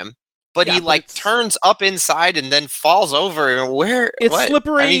on him. But he turns up inside and then falls over. It's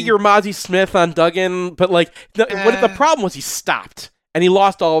slippery. You're Mozzie Smith on Duggan, but the problem was he stopped and he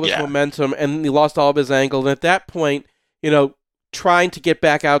lost all of his momentum and he lost all of his angle. And at that point, trying to get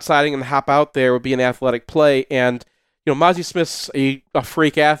back outside and hop out there would be an athletic play. And Mozzie Smith's a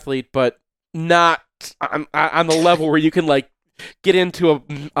freak athlete, but not on the level where you can get into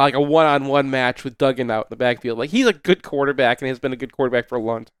a one-on-one match with Duggan out in the backfield. He's a good quarterback and has been a good quarterback for a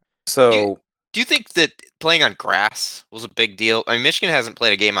long time. So, do you think that playing on grass was a big deal? Michigan hasn't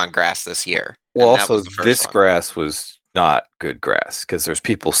played a game on grass this year. Well, also this grass was not good grass because there's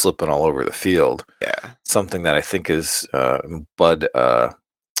people slipping all over the field. Yeah, something that I think is Bud.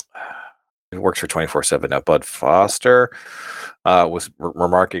 It works for 24/7 now. Bud Foster was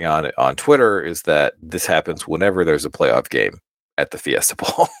remarking on it on Twitter is that this happens whenever there's a playoff game at the Fiesta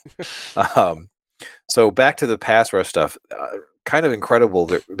Bowl. So back to the pass rush stuff. Kind of incredible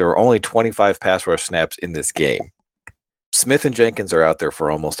that there were only 25 pass rush snaps in this game. Smith and Jenkins are out there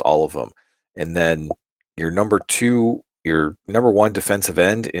for almost all of them. And then your number one defensive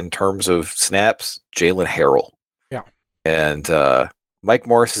end in terms of snaps, Jalen Harrell. Yeah. And Mike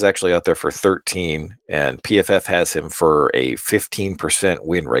Morris is actually out there for 13, and PFF has him for a 15%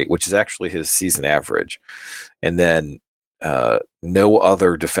 win rate, which is actually his season average. And then no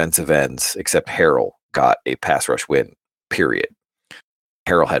other defensive ends except Harrell got a pass rush win. Period.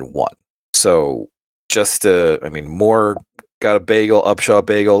 Harrell had 1. So Moore got a bagel, Upshaw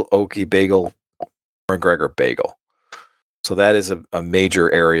bagel, Okie bagel, McGregor bagel. So that is a major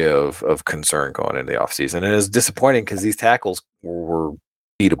area of concern going into the offseason. And it's disappointing because these tackles were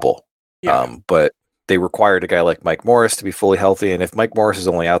beatable. Yeah. But they required a guy like Mike Morris to be fully healthy. And if Mike Morris is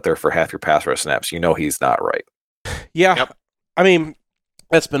only out there for half your pass rush snaps, he's not right. Yeah. Yep.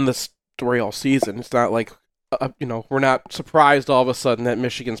 That's been the story all season. It's not we're not surprised all of a sudden that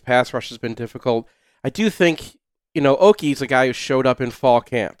Michigan's pass rush has been difficult. I do think, Oki's a guy who showed up in fall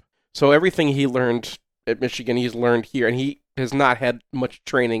camp. So everything he learned at Michigan, he's learned here, and he has not had much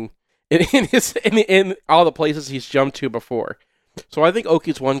training in all the places he's jumped to before. So I think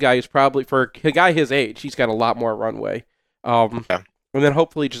Oki's one guy who's probably, for a guy his age, he's got a lot more runway. And then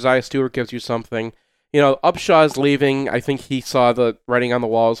hopefully Josiah Stewart gives you something. Upshaw's leaving. I think he saw the writing on the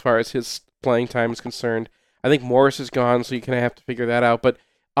wall as far as his playing time is concerned. I think Morris is gone, so you kind of have to figure that out. But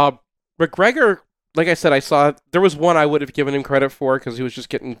McGregor, like I said, I saw there was one I would have given him credit for because he was just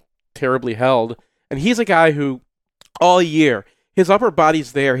getting terribly held. And he's a guy who, all year, his upper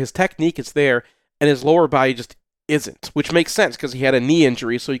body's there, his technique is there, and his lower body just isn't, which makes sense because he had a knee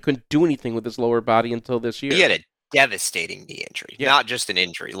injury, so he couldn't do anything with his lower body until this year. He had a devastating knee injury, not just an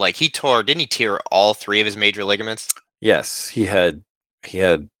injury. Like didn't he tear all 3 of his major ligaments? Yes, he had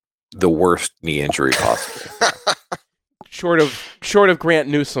the worst knee injury possible. Short of Grant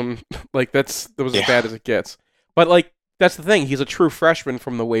Newsome, like that was as bad as it gets. But like that's the thing, he's a true freshman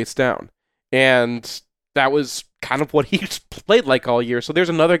from the waist down, and that was kind of what he played like all year. So there's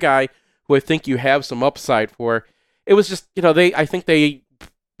another guy who I think you have some upside for. It was just I think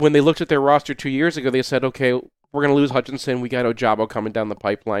when they looked at their roster 2 years ago, they said, okay, we're gonna lose Hutchinson. We got Ojabo coming down the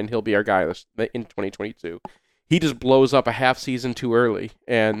pipeline. He'll be our guy in 2022. He just blows up a half season too early,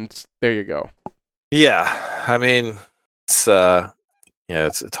 and there you go. Yeah, I mean, it's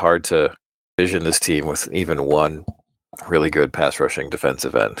hard to vision this team with even one really good pass rushing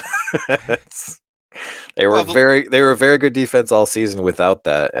defensive end. They were a very good defense all season without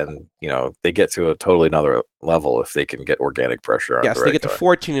that, and they get to a totally another level if they can get organic pressure on. Yes, they get to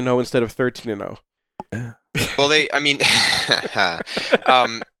 14-0 instead of 13-0. Well,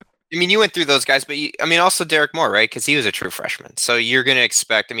 you went through those guys, but also Derek Moore, right? Because he was a true freshman. So you're going to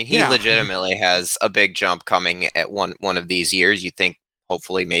expect, he legitimately has a big jump coming at one of these years. You think,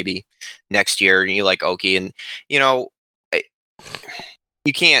 hopefully, maybe next year, you like Oki. And, you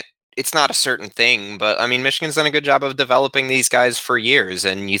can't, it's not a certain thing, but, Michigan's done a good job of developing these guys for years.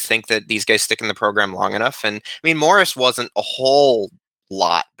 And you think that these guys stick in the program long enough. And, Morris wasn't a whole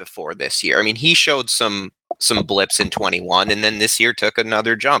lot before this year. He showed some blips in 21 and then this year took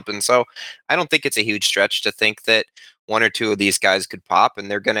another jump, and so I don't think it's a huge stretch to think that 1 or 2 of these guys could pop, and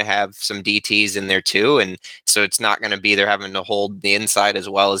they're going to have some DTs in there too, and so it's not going to be they're having to hold the inside as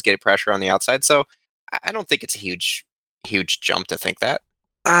well as get pressure on the outside. So I don't think it's a huge jump to think that.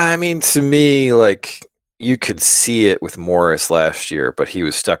 To me, like, you could see it with Morris last year, but he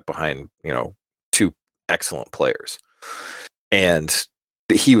was stuck behind 2 excellent players, and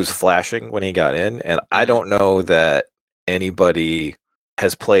he was flashing when he got in, and I don't know that anybody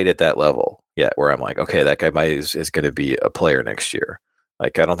has played at that level yet where I'm like, okay, that guy is going to be a player next year.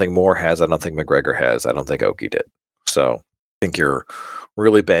 Like, I don't think Moore has, I don't think McGregor has, I don't think Oki did. So I think you're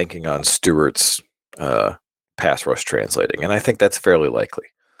really banking on Stewart's pass rush translating, and I think that's fairly likely.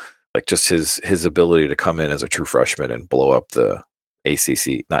 Like, just his ability to come in as a true freshman and blow up the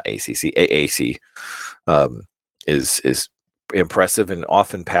AAC is impressive, and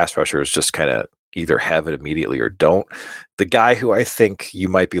often pass rushers just kind of either have it immediately or don't. The guy who I think you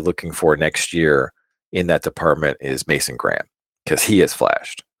might be looking for next year in that department is Mason Graham, because he has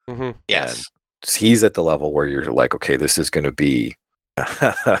flashed. Mm-hmm. Yes. And he's at the level where you're like, okay, this is going to be,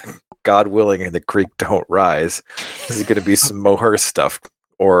 God willing, and the creek don't rise. This is going to be some Mo Hurst stuff.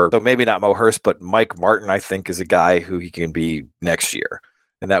 Or so maybe not Mo Hurst, but Mike Martin, I think, is a guy who he can be next year.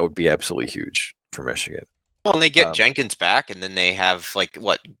 And that would be absolutely huge for Michigan. Well, and they get Jenkins back, and then they have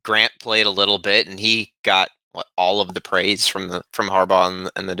Grant played a little bit, and he got all of the praise from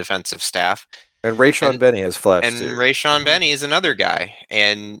Harbaugh and the defensive staff. And Rayshon Benny has flashed. And too. Rayshon Benny is another guy,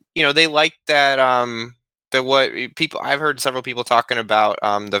 and they like that. I've heard several people talking about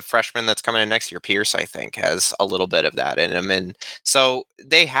the freshman that's coming in next year, Pierce, I think, has a little bit of that in him, and so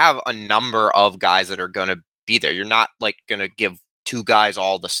they have a number of guys that are going to be there. You're not going to give 2 guys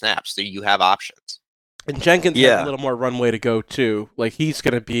all the snaps. So you have options. And Jenkins has a little more runway to go, too. Like, he's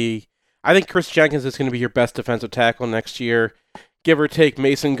going to be... I think Chris Jenkins is going to be your best defensive tackle next year. Give or take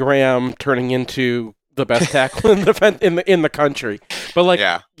Mason Graham turning into the best tackle in the country.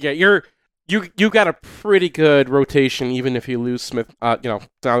 But, you got a pretty good rotation, even if you lose Smith. Now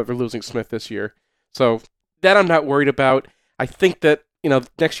that we're losing Smith this year. So, that I'm not worried about. I think that,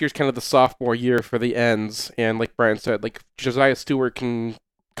 next year's kind of the sophomore year for the ends. And like Brian said, like, Josiah Stewart can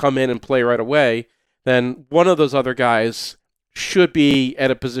come in and play right away. Then one of those other guys should be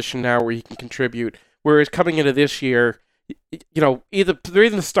at a position now where he can contribute. Whereas coming into this year, either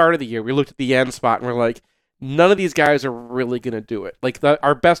in the start of the year, we looked at the end spot and we're like, none of these guys are really going to do it. Like,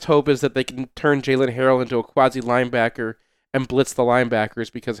 our best hope is that they can turn Jalen Harrell into a quasi linebacker and blitz the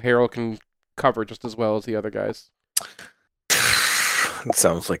linebackers, because Harrell can cover just as well as the other guys. It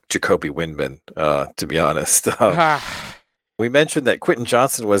sounds like Jacoby Windman, to be honest. Ah, We mentioned that Quentin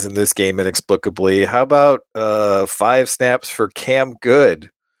Johnson was in this game inexplicably. How about 5 snaps for Cam Good,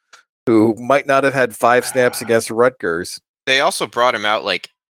 who might not have had 5 snaps against Rutgers? They also brought him out like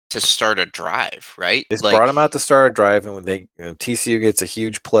to start a drive, right? They Like, brought him out to start a drive, and when TCU gets a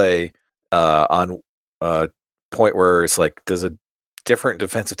huge play on a point where it's like, does a different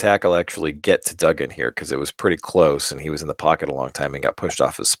defensive tackle actually get to Duggan here? Because it was pretty close, and he was in the pocket a long time and got pushed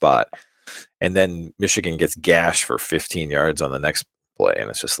off his spot. And then Michigan gets gashed for 15 yards on the next play, and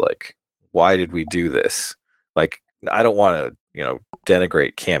it's just like, why did we do this? Like, I don't want to,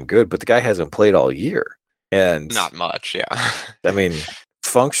 denigrate Cam Good, but the guy hasn't played all year, and not much, yeah. I mean,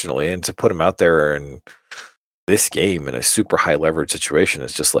 functionally, and to put him out there in this game in a super high leverage situation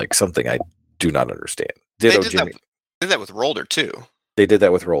is just like something I do not understand. They did that with Rolder too. They did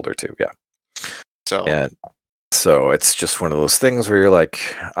that with Rolder too, yeah. So And so it's just one of those things where you're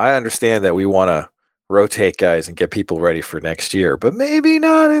like, I understand that we want to rotate guys and get people ready for next year, but maybe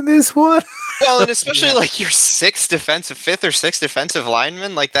not in this one. well, and especially like your 5th or 6th defensive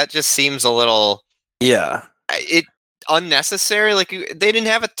lineman, like that just seems a little Yeah. unnecessary. Like they didn't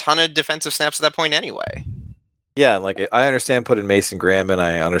have a ton of defensive snaps at that point anyway. Yeah, like I understand putting Mason Graham in,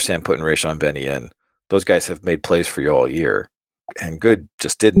 I understand putting Rayshon Benny in. Those guys have made plays for you all year, and Good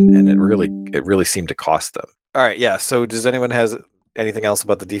just didn't, and it really seemed to cost them. All right, yeah. So does anyone has anything else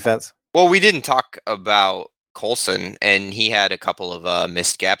about the defense? Well, we didn't talk about Colson, and he had a couple of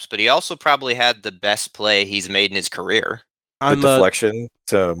missed gaps, but he also probably had the best play he's made in his career. The deflection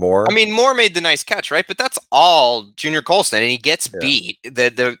to Moore. I mean, Moore made the nice catch, right? But that's all Junior Colson, and he gets beat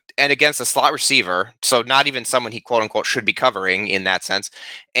and against a slot receiver, so not even someone he quote unquote should be covering in that sense,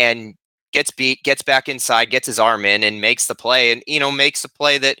 and gets beat, gets back inside, gets his arm in, and makes the play, and makes a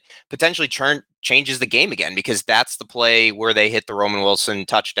play that potentially changes the game again, because that's the play where they hit the Roman Wilson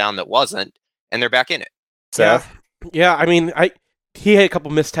touchdown that wasn't, and they're back in it. Seth? Yeah, I mean, he had a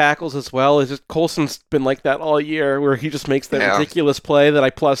couple missed tackles as well. It's just Colson's been like that all year, where he just makes that ridiculous play that I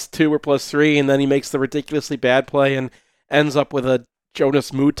 +2 or +3, and then he makes the ridiculously bad play and ends up with a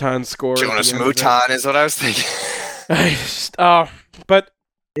Jonas Mouton score. Jonas Mouton is what I was thinking. But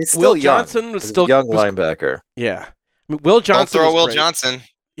He's Will still young. Johnson was He's still a young linebacker. Yeah, I mean, Will Johnson. Don't throw was Will great. Johnson.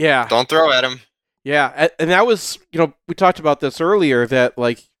 Yeah, Don't throw at him. yeah, and that was we talked about this earlier, that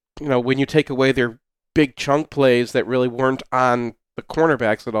when you take away their big chunk plays that really weren't on the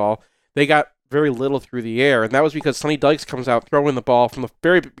cornerbacks at all, they got very little through the air, and that was because Sonny Dykes comes out throwing the ball from the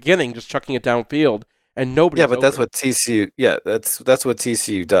very beginning, just chucking it downfield, and nobody. Yeah, but that's what TCU. Yeah, that's what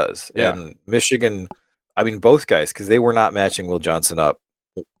TCU does. Yeah. And Michigan, I mean, both guys, because they were not matching Will Johnson up.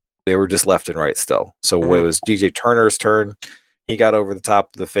 They were just left and right still. So when it was DJ Turner's turn, he got over the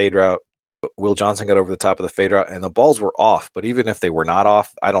top of the fade route. Will Johnson got over the top of the fade route, and the balls were off. But even if they were not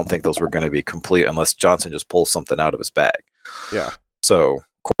off, I don't think those were going to be complete unless Johnson just pulls something out of his bag. Yeah. So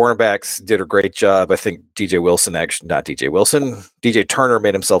cornerbacks did a great job. I think DJ Turner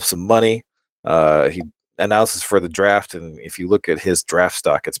made himself some money. He announces for the draft, and if you look at his draft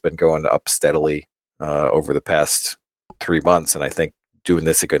stock, it's been going up steadily over the past 3 months, and I think doing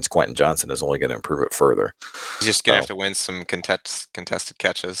this against Quentin Johnson is only going to improve it further. He's just gonna have to win some contested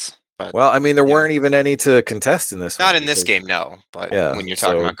catches. But Well, I mean, there weren't even any to contest in this not one in this because- game, no. But Yeah, when you're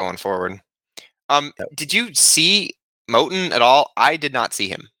talking so- about going forward, did you see Moten at all? I did not see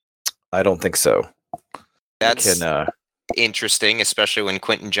him. I don't think so. That's Can, interesting, especially when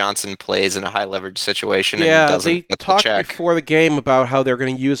Quentin Johnson plays in a high leverage situation. Yeah, and doesn't they get the talked check. before the game about how they're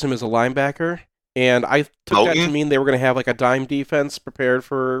going to use him as a linebacker, and I took that to Moten? mean they were going to have like a dime defense prepared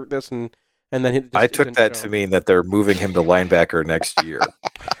for this, and then I took that to mean that they're moving him to linebacker next year.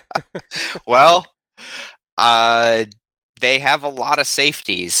 Well, they have a lot of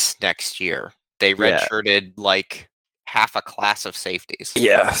safeties next year. They Yeah. redshirted like half a class of safeties.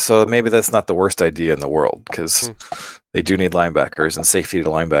 Yeah, so maybe that's not the worst idea in the world because they do need linebackers, and safety to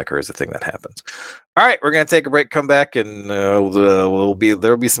linebacker is a thing that happens. All right, we're gonna take a break, come back, and there'll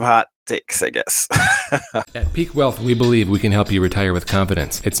be some hot takes, I guess. At Peak Wealth, we believe we can help you retire with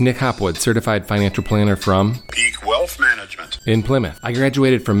confidence. It's Nick Hopwood, certified financial planner from Peak Wealth Management. in Plymouth. I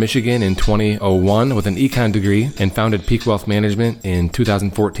graduated from Michigan in 2001 with an econ degree and founded Peak Wealth Management in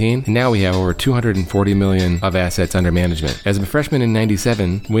 2014. And now we have over $240 million of assets under management. As a freshman in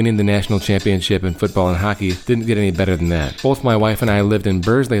 97, winning the national championship in football and hockey didn't get any better than that. Both my wife and I lived in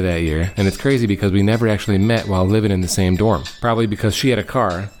Bursley that year, and it's crazy because we never actually met while living in the same dorm. Probably because she had a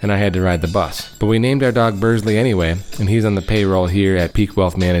car and I had to ride the bus. But we named our dog Bursley anyway, and he's on the payroll here at Peak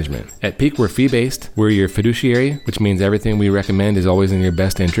Wealth Management. At Peak, we're fee-based. We're your fiduciary, which means everything we we recommend is always in your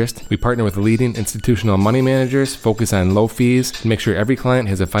best interest. We partner with leading institutional money managers, focus on low fees, and make sure every client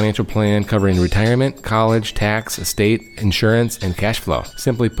has a financial plan covering retirement, college, tax, estate, insurance, and cash flow.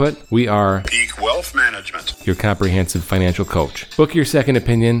 Simply put, we are Peak Wealth Management, your comprehensive financial coach. Book your second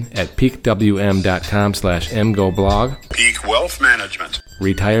opinion at peakwm.com/mgoblog. Peak Wealth Management.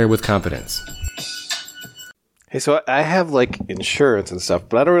 Retire with confidence. Hey, so I have like insurance and stuff,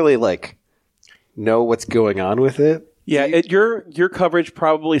 but I don't really like know what's going on with it. Yeah, your coverage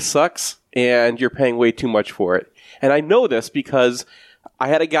probably sucks, and you're paying way too much for it. And I know this because I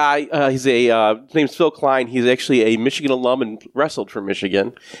had a guy. His name's Phil Klein. He's actually a Michigan alum and wrestled for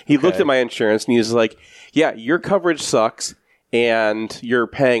Michigan. He looked at my insurance and he's like, "Yeah, your coverage sucks, and you're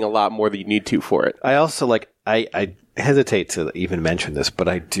paying a lot more than you need to for it." I also I hesitate to even mention this, but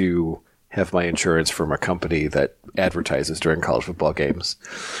I do have my insurance from a company that advertises during college football games.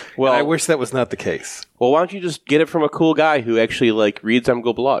 Well, and I wish that was not the case. Well, why don't you just get it from a cool guy who actually reads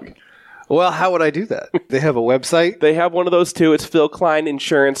MGoBlog? Well, how would I do that? They have a website? They have one of those too. It's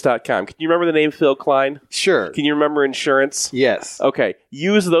philkleininsurance.com. Can you remember the name Phil Klein? Sure. Can you remember insurance? Yes. Okay.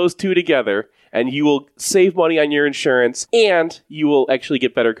 Use those two together, and you will save money on your insurance, and you will actually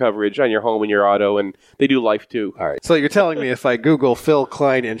get better coverage on your home and your auto, and they do life too. All right. So you're telling me if I Google Phil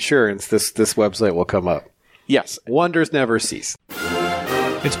Klein Insurance, this website will come up? Yes. Wonders never cease.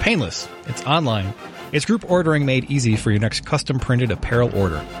 It's painless. It's online. It's group ordering made easy for your next custom printed apparel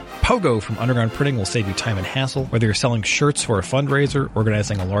order. Pogo from Underground Printing will save you time and hassle, whether you're selling shirts for a fundraiser,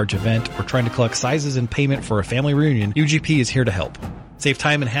 organizing a large event, or trying to collect sizes and payment for a family reunion. UGP is here to help. Save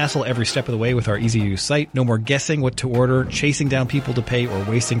time and hassle every step of the way with our easy-to-use site. No more guessing what to order, chasing down people to pay, or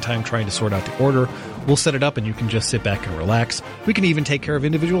wasting time trying to sort out the order. We'll set it up and you can just sit back and relax. We can even take care of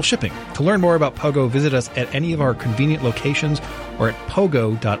individual shipping. To learn more about Pogo, visit us at any of our convenient locations or at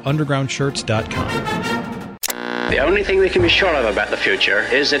pogo.undergroundshirts.com. The only thing we can be sure of about the future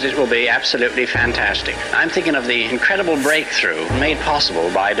is that it will be absolutely fantastic. I'm thinking of the incredible breakthrough made possible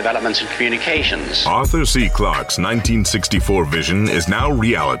by developments in communications. Arthur C. Clarke's 1964 vision is now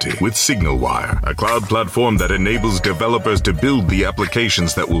reality with SignalWire, a cloud platform that enables developers to build the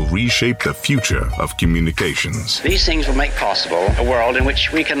applications that will reshape the future of communications. These things will make possible a world in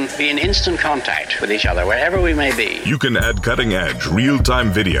which we can be in instant contact with each other wherever we may be. You can add cutting-edge,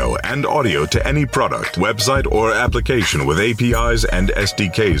 real-time video and audio to any product, website, or application with APIs and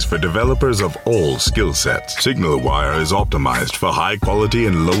SDKs for developers of all skill sets. SignalWire is optimized for high-quality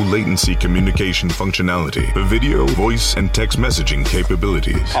and low-latency communication functionality, for video, voice, and text messaging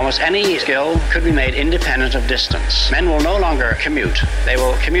capabilities. Almost any skill could be made independent of distance. Men will no longer commute. They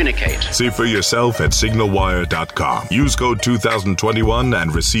will communicate. See for yourself at signalwire.com. Use code 2021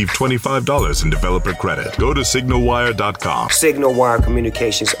 and receive $25 in developer credit. Go to signalwire.com. SignalWire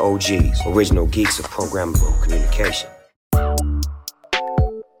Communications OGs, original geeks of programmable communication.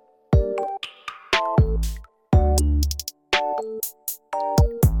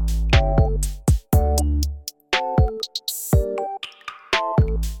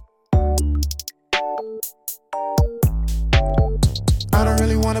 I don't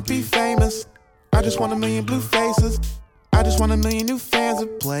really wanna be famous. I just want a million blue faces. I just want a million new fans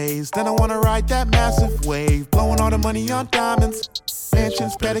of plays. Then I wanna ride that massive wave, blowing all the money on diamonds.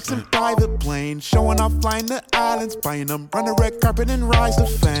 Mansions, paddocks, and private planes. Showing off, flying the islands, buying them, run the red carpet and rise to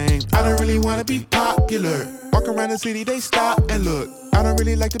fame. I don't really wanna be popular. Walk around the city, they stop and look. I don't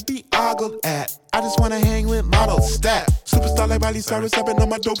really like to be ogled at. I just wanna hang with models, stat. Superstar like Miley Cyrus, I've been on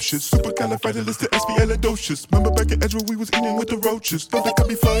my dope shit. Supercalifragilisticexpialidocious. Remember back at Edge where we was eating with the roaches. Don't think I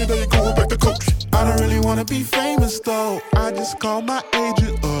be flying, now you going back to coach. I don't really wanna be famous though. I just called my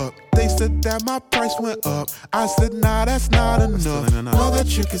agent up. They said that my price went up. I said, nah, that's not enough. Know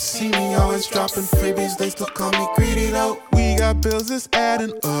that you can see me always dropping freebies. They still call me greedy though. We got bills that's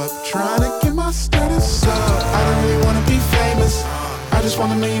adding up. Trying to get my status up. I don't really wanna be famous. I just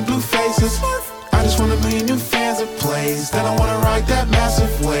want a million blue faces. I just want a million new fans of plays. Then I wanna ride that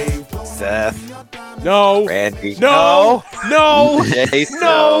massive wave. Seth. No. Randy. No. No. Jason.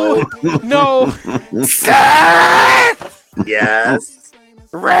 No. No. Seth! Yes.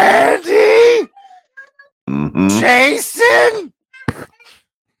 Randy! Jason!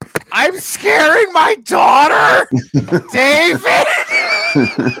 I'm scaring my daughter! David!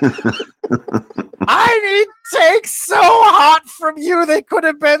 I need takes so hot from you they could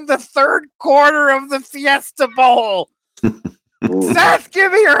have been the third quarter of the Fiesta Bowl. Seth,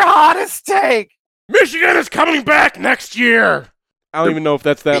 give me your hottest take. Michigan is coming back next year. I don't even know if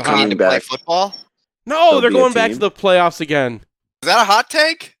that's that You mean hot. to play football? No, they're be a going back team. to the playoffs again. Is that a hot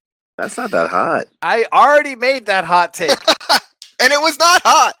take? That's not that hot. I already made that hot take. And it was not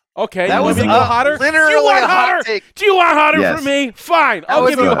hot. Okay, That you was want me to go hotter? literally Do you want a hot hotter? take. Do you want hotter Yes. from me? Fine, I'll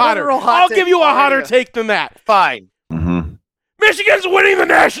was give you a hotter. literal hot I'll take give you a for hotter you. take than that. Fine. Mm-hmm. Michigan's winning the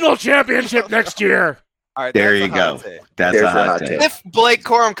national championship next year. All right, There that's you a hot go. take. That's There's a a hot hot take. take. If Blake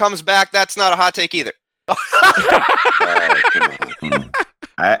Corum comes back, that's not a hot take either.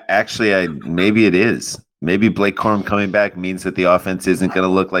 Maybe it is. Maybe Blake Corum coming back means that the offense isn't going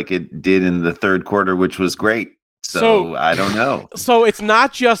to look like it did in the third quarter, which was great. So I don't know. So it's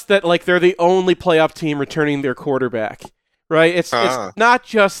not just that like they're the only playoff team returning their quarterback, right? It's not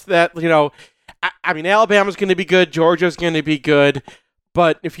just that, you know, I mean, Alabama's going to be good, Georgia's going to be good,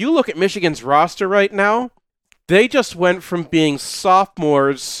 but if you look at Michigan's roster right now, they just went from being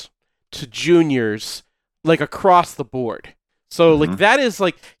sophomores to juniors, like across the board. So like that is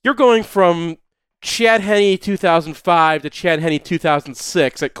like you're going from Chad Henne 2005 to Chad Henne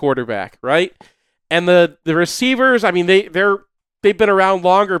 2006 at quarterback, right? And the receivers, I mean, they've been around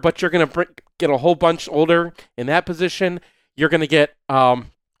longer, but you're going to get a whole bunch older in that position. You're going to get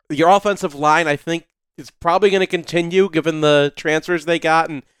your offensive line, I think, is probably going to continue given the transfers they got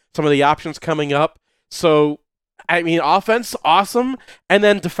and some of the options coming up. So, I mean, offense, awesome. And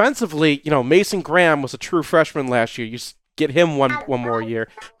then defensively, you know, Mason Graham was a true freshman last year. You get him one more year.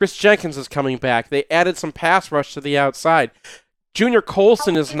 Chris Jenkins is coming back. They added some pass rush to the outside. Junior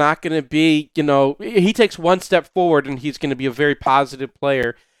Colson is not going to be, you know, he takes one step forward and he's going to be a very positive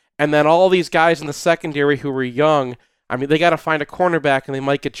player. And then all these guys in the secondary who were young, I mean, they got to find a cornerback and they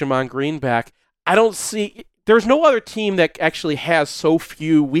might get Jamon Green back. I don't see, there's no other team that actually has so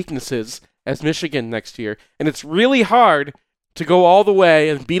few weaknesses as Michigan next year. And it's really hard to go all the way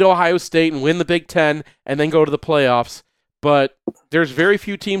and beat Ohio State and win the Big Ten and then go to the playoffs. But there's very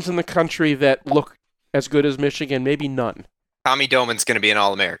few teams in the country that look as good as Michigan, maybe none. Tommy Doman's going to be an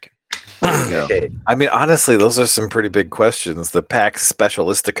All-American. I mean, honestly, those are some pretty big questions. The PAX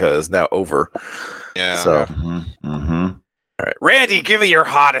Specialistica is now over. Yeah. So, all right, Randy, give me your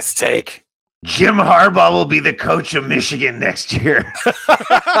hottest take. Jim Harbaugh will be the coach of Michigan next year.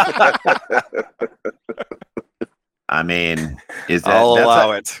 I mean, I'll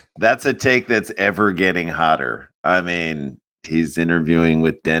allow it. That's a take that's ever getting hotter. I mean, he's interviewing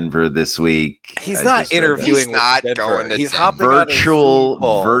with Denver this week. He's not interviewing. He's not with going to He's Denver. hopping on a Zoom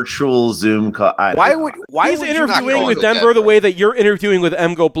call. Virtual Zoom call. Why he's interviewing with Denver the way that you're interviewing with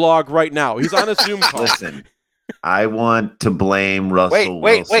MGO Blog right now? He's on a Zoom call. Listen, I want to blame Russell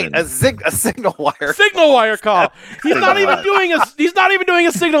Wilson. Wait! A signal wire. Signal wire call. He's not even doing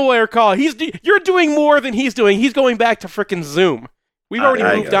a signal wire call. You're doing more than he's doing. He's going back to frickin' Zoom. We've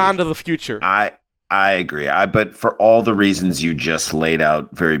already moved on to the future. I agree. But for all the reasons you just laid out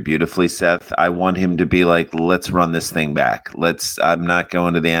very beautifully, Seth, I want him to be like, let's run this thing back. I'm not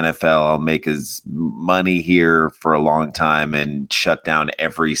going to the NFL. I'll make his money here for a long time and shut down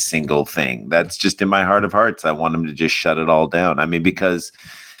every single thing. That's just in my heart of hearts. I want him to just shut it all down. I mean, because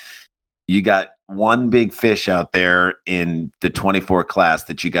you got one big fish out there in the 24 class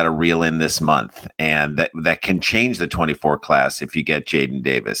that you got to reel in this month, and that can change the 24 class. If you get Jaden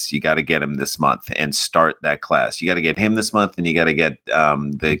Davis, you got to get him this month and start that class. You got to get him this month, and you got to get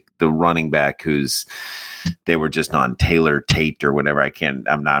the running back they were just on Taylor Tate or whatever.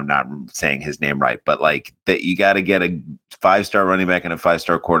 I'm not saying his name right, but like that, you got to get a 5-star running back and a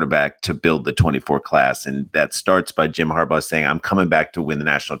 5-star quarterback to build the 24 class, and that starts by Jim Harbaugh saying, "I'm coming back to win the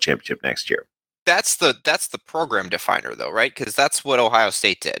national championship next year." That's the program definer, though, right? Because that's what Ohio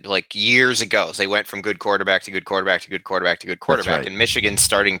State did. Like years ago, they went from good quarterback to good quarterback to good quarterback to good quarterback. Right. And Michigan's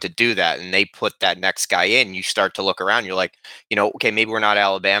starting to do that, and they put that next guy in. You start to look around. You're like, okay, maybe we're not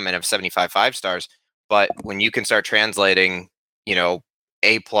Alabama and have 75 5-stars, but when you can start translating, A+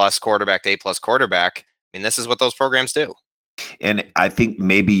 quarterback to A+ quarterback, I mean, this is what those programs do. And I think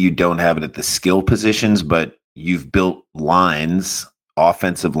maybe you don't have it at the skill positions, but you've built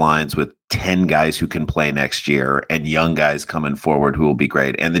offensive lines with 10 guys who can play next year and young guys coming forward who will be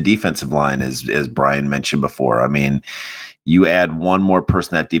great. And the defensive line, as Brian mentioned before, I mean, you add one more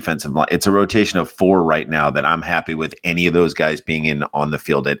person that defensive line. It's a rotation of 4 right now that I'm happy with any of those guys being in on the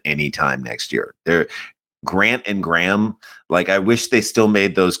field at any time next year. Grant and Graham, like I wish they still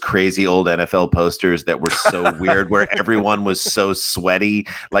made those crazy old NFL posters that were so weird where everyone was so sweaty.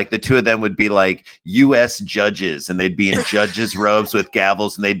 Like the two of them would be like U.S. judges and they'd be in judges' robes with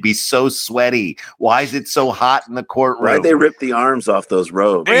gavels and they'd be so sweaty. Why is it so hot in the courtroom? Why'd they rip the arms off those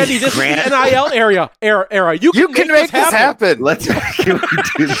robes? Randy, this is the NIL era. You can make this happen. Let's do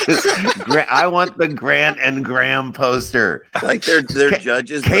this. I want the Grant and Graham poster. Like they're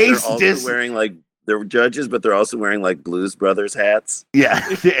judges, but they're also wearing like They're judges, but they're also wearing like Blues Brothers hats. Yeah.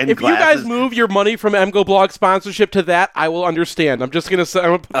 If you guys move your money from MGO Blog sponsorship to that, I will understand. I'm just gonna say, I'm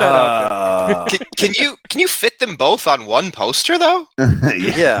gonna put that out there. Can you fit them both on one poster though?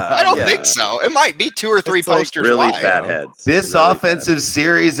 Yeah, I don't think so. It might be 2 or 3 It's like posters really wide. fat heads. This Really offensive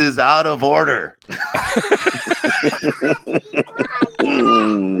series is out of order.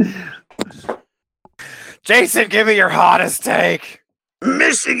 Jason, give me your hottest take.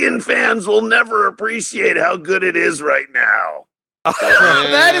 Michigan fans will never appreciate how good it is right now.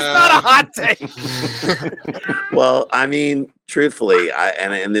 That is not a hot take. Well, I mean, truthfully,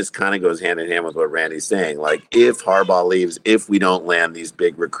 and this kind of goes hand in hand with what Randy's saying. Like, if Harbaugh leaves, if we don't land these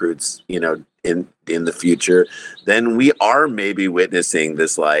big recruits, in the future, then we are maybe witnessing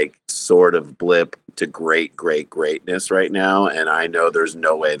this like sort of blip to greatness right now. And I know there's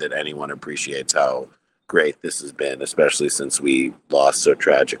no way that anyone appreciates how great this has been, especially since we lost so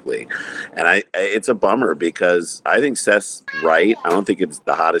tragically. And it's a bummer because I think Seth's right. I don't think it's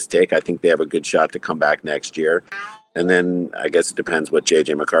the hottest take. I think they have a good shot to come back next year. And then I guess it depends what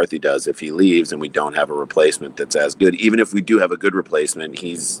JJ McCarthy does if he leaves and we don't have a replacement that's as good. Even if we do have a good replacement,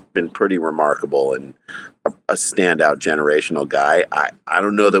 he's been pretty remarkable and a standout generational guy. I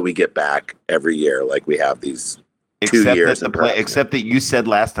don't know that we get back every year like we have these 2 years. Except that you said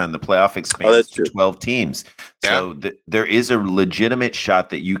last time the playoff expands to 12 teams. So there is a legitimate shot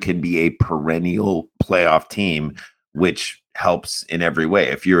that you can be a perennial playoff team, which helps in every way.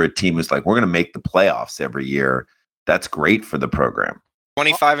 If you're a team who's like, we're going to make the playoffs every year, that's great for the program.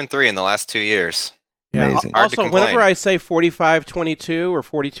 25-3 in the last 2 years. Yeah. Amazing. Also, whenever I say 45-22 or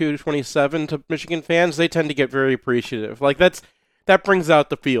 42-27 to Michigan fans, they tend to get very appreciative. Like that brings out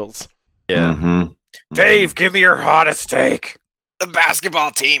the feels. Yeah. Mm-hmm. Dave, give me your hottest take. The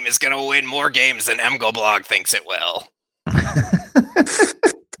basketball team is going to win more games than MGO Blog thinks it will.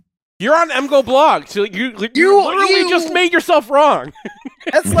 You're on MGO Blog, so you literally just made yourself wrong.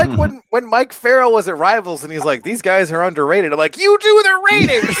 That's like when Mike Farrell was at Rivals and he's like, these guys are underrated. I'm like, you do the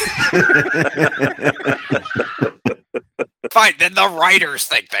ratings. Fine, then the writers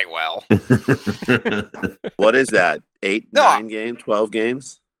think they will. What is that? 9 games, 12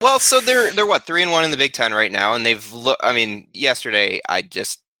 games? Well, so they're what, 3-1 in the Big Ten right now, and yesterday I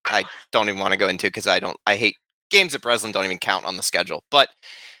don't even want to go into because I hate games at Breslin don't even count on the schedule. But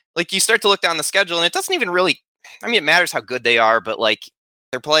like you start to look down the schedule and it doesn't even really, it matters how good they are, but like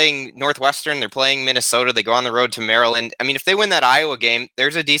they're playing Northwestern, they're playing Minnesota, they go on the road to Maryland. If they win that Iowa game,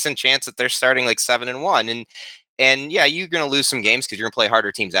 there's a decent chance that they're starting like 7-1. And yeah, you're going to lose some games because you're going to play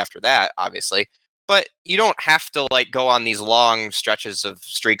harder teams after that, obviously. But you don't have to like go on these long stretches of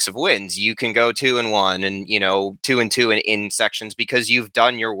streaks of wins. You can go 2-1 and 2-2 in sections because you've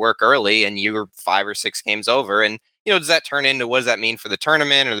done your work early and you're 5 or 6 games over. And does that turn into what does that mean for the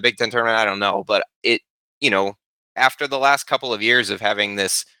tournament or the Big Ten tournament? I don't know. But it, after the last couple of years of having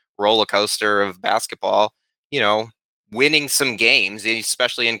this roller coaster of basketball, winning some games,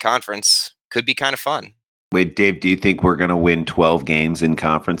 especially in conference, could be kind of fun. Wait, Dave, do you think we're going to win 12 games in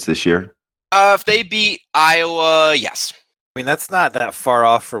conference this year? If they beat Iowa, yes. That's not that far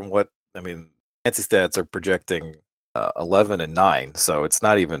off from what, Fancy Stats are projecting 11-9, so it's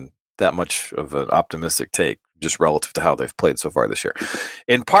not even that much of an optimistic take, just relative to how they've played so far this year.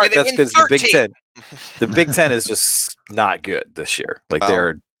 In part, that's because the Big Ten. The Big Ten is just not good this year. Like they're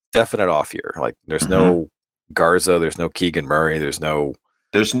a definite off year. Like there's no Garza, there's no Keegan Murray, there's no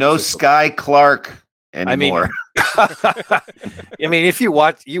Sky Clark anymore. If you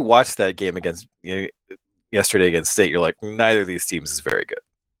watch that game against yesterday against State, you're like, neither of these teams is very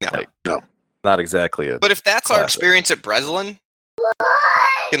good. No, not exactly. But if that's our experience at Breslin, we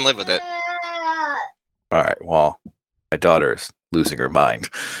can live with it. All right. Well, my daughter's losing her mind,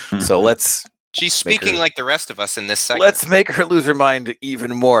 so She's speaking like the rest of us in this segment. Let's make her lose her mind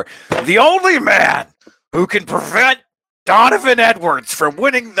even more. The only man who can prevent Donovan Edwards from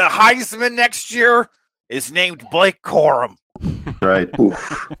winning the Heisman next year is named Blake Corum. Right.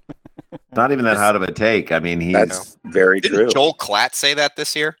 Not even that hot of a take. That's very true. Didn't Joel Klatt say that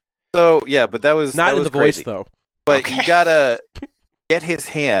this year? So yeah, but that was not in the crazy. Voice though. But you gotta get his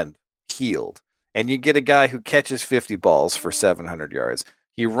hand healed, and you get a guy who catches 50 balls for 700 yards.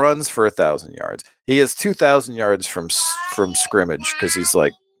 He runs for 1,000 yards. He has 2,000 yards from scrimmage because he's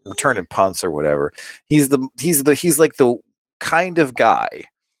like returning punts or whatever. He's like the kind of guy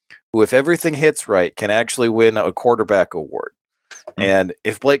who, if everything hits right, can actually win a quarterback award. And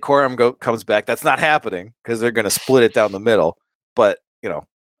if Blake Corum comes back, that's not happening because they're going to split it down the middle. But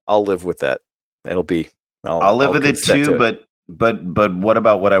I'll live with that. It'll be. I'll live with it too. But what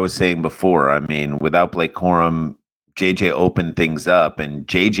about what I was saying before? Without Blake Corum, JJ opened things up and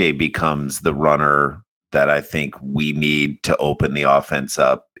JJ becomes the runner that I think we need to open the offense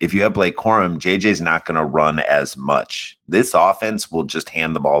up. If you have Blake Corum, JJ's not going to run as much. This offense will just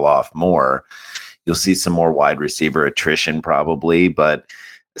hand the ball off more. You'll see some more wide receiver attrition probably, but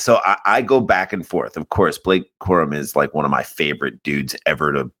so I go back and forth. Of course, Blake Corum is like one of my favorite dudes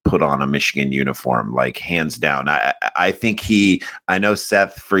ever to put on a Michigan uniform, like hands down. I think I know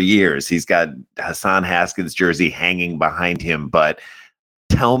Seth for years, he's got Hassan Haskins jersey hanging behind him, but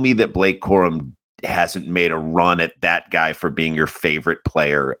tell me that Blake Corum hasn't made a run at that guy for being your favorite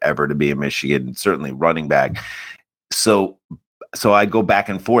player ever to be a Michigan, certainly running back. So I go back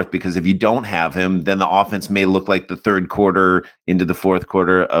and forth because if you don't have him, then the offense may look like the third quarter into the fourth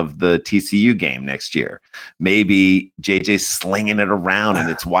quarter of the TCU game next year. Maybe JJ's slinging it around and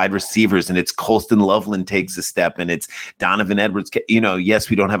it's wide receivers and it's Colston Loveland takes a step and it's Donovan Edwards. Yes,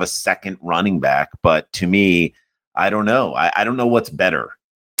 we don't have a second running back, but to me, I don't know. I don't know what's better.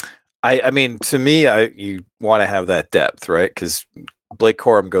 I mean, to me, you want to have that depth, right? Because Blake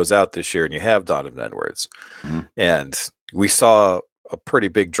Corum goes out this year and you have Donovan Edwards. Mm-hmm. And we saw a pretty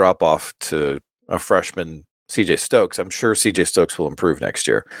big drop off to a freshman, CJ Stokes. I'm sure CJ Stokes will improve next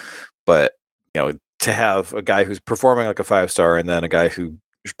year. But, to have a guy who's performing like a 5-star and then a guy who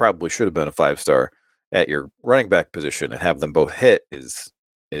probably should have been a 5-star at your running back position and have them both hit is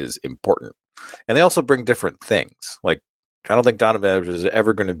important. And they also bring different things. Like, I don't think Donovan Edwards is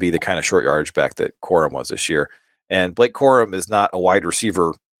ever going to be the kind of short yardage back that Corum was this year. And Blake Corum is not a wide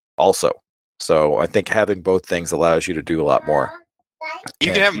receiver also. So I think having both things allows you to do a lot more.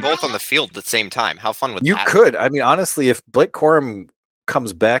 You can have them both on the field at the same time. How fun would that be? You could. I mean, honestly, if Blake Corum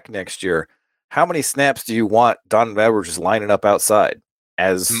comes back next year, how many snaps do you want Donovan Edwards just lining up outside?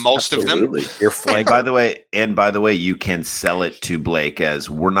 As most of them, you're flanking. And by the way, you can sell it to Blake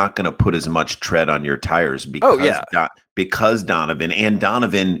as we're not going to put as much tread on your tires because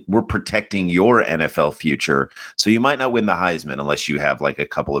Donovan, we're protecting your NFL future. So you might not win the Heisman unless you have like a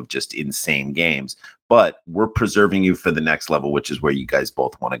couple of just insane games, but we're preserving you for the next level, which is where you guys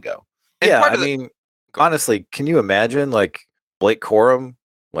both want to go. Yeah, I mean, honestly, can you imagine like Blake Corum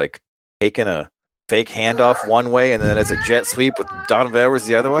like taking a fake handoff one way and then it's a jet sweep with Donovan Edwards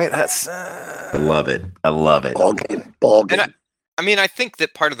the other way? That's I love it. Ball game. And I think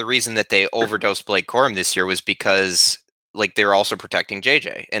that part of the reason that they overdosed Blake Corum this year was because like they're also protecting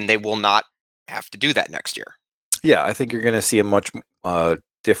JJ, and they will not have to do that next year. Yeah, I think you're going to see a much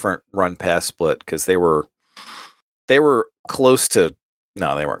different run pass split because they were close to.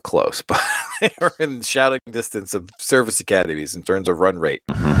 No, they weren't close, but they were in shouting distance of service academies in terms of run rate.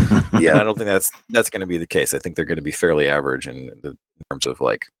 Yeah, I don't think that's going to be the case. I think they're going to be fairly average in terms of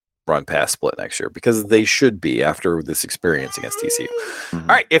like run pass split next year because they should be after this experience against TCU. Mm-hmm.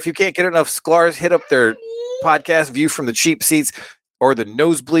 All right, if you can't get enough Sklar's, hit up their podcast View from the Cheap Seats or the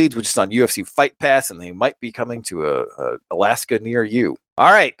Nosebleeds, which is on UFC Fight Pass, and they might be coming to a Alaska near you.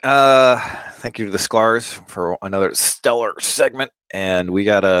 All right, thank you to the Sklar's for another stellar segment. And we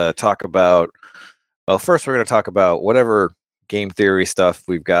got to talk about, well, first we're going to talk about whatever game theory stuff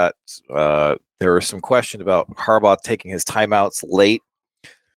we've got. There was some question about Harbaugh taking his timeouts late.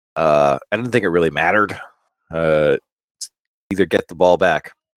 I didn't think it really mattered. Either get the ball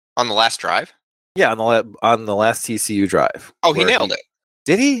back. On the last drive? Yeah, on the last TCU drive. Oh, he nailed it.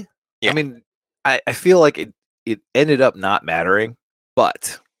 Did he? Yeah. I mean, I feel like it ended up not mattering,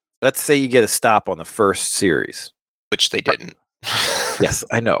 but let's say you get a stop on the first series. Which they didn't. Yes,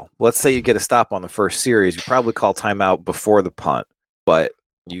 I know. Let's say you get a stop on the first series. You probably call timeout before the punt, but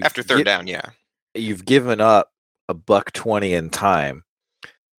after third down, yeah. You've given up $120 in time.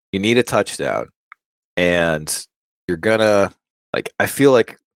 You need a touchdown, and you're gonna I feel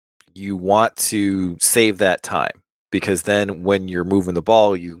like you want to save that time because then when you're moving the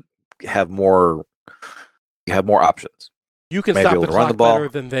ball, you have more options. You can stop the clock better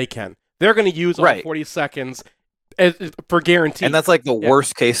than they can. They're going to use all 40 seconds for guarantee. And that's like the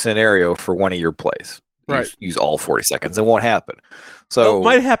worst case scenario for one of your plays. Right. Use all 40 seconds. It won't happen. So it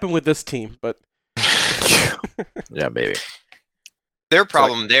might happen with this team, but yeah, maybe. Their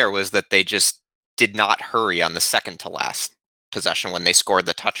problem there was that they just did not hurry on the second to last possession when they scored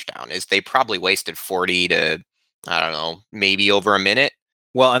the touchdown. Is they probably wasted 40 to, I don't know, maybe over a minute.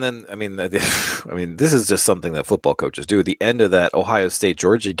 Well, and then I mean, this is just something that football coaches do. At the end of that Ohio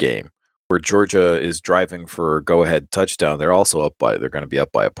State-Georgia game, where Georgia is driving for a go-ahead touchdown, they're going to be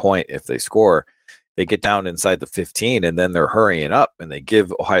up by a point if they score. They get down inside the 15, and then they're hurrying up, and they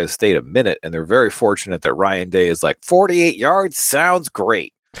give Ohio State a minute, and they're very fortunate that Ryan Day is like, 48 yards sounds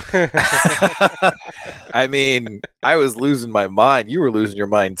great. I mean, I was losing my mind. You were losing your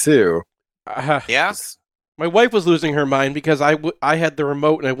mind too. Yeah. My wife was losing her mind because I had the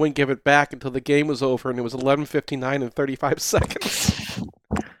remote and I wouldn't give it back until the game was over, and it was 11:59 and 35 seconds.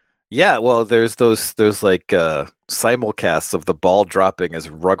 Yeah, well, there's like simulcasts of the ball dropping as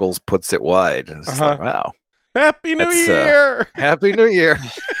Ruggles puts it wide. It's like, wow. Happy New Year! Happy New Year!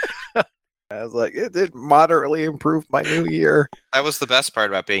 I was like, it did moderately improve my New Year. That was the best part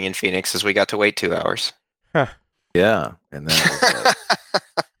about being in Phoenix, is we got to wait 2 hours. Huh. Yeah, and then it was,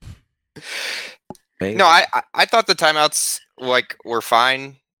 no, I thought the timeouts were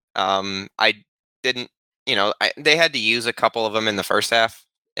fine. I didn't, they had to use a couple of them in the first half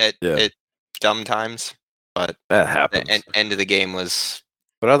at dumb times, but that happens. The end of the game was.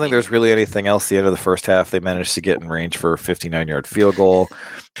 But I don't think there's really anything else. The end of the first half, they managed to get in range for a 59-yard field goal.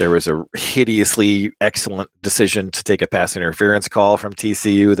 There was a hideously excellent decision to take a pass interference call from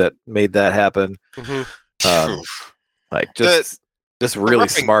TCU that made that happen. Mm-hmm. Just really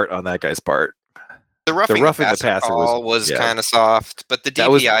smart on that guy's part. The roughing the passer call was kind of soft, but the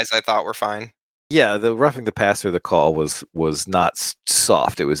DPIs I thought were fine. Yeah, the roughing the passer, the call was not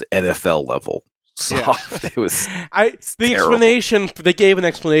soft. It was NFL level soft. Yeah. It was explanation they gave an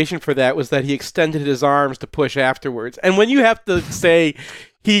explanation for that was that he extended his arms to push afterwards. And when you have to say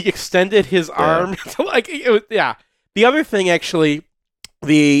he extended his arm to The other thing actually,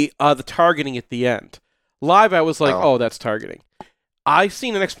 the targeting at the end. Live I was like, oh, that's targeting. I've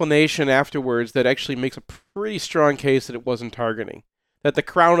seen an explanation afterwards that actually makes a pretty strong case that it wasn't targeting. That the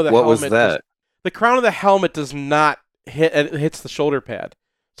crown of the helmet. What was that? The crown of the helmet does not hit. It hits the shoulder pad.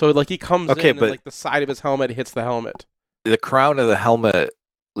 So he comes in and the side of his helmet hits the helmet. The crown of the helmet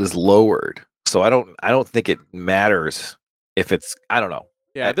is lowered, so I don't think it matters if it's. I don't know.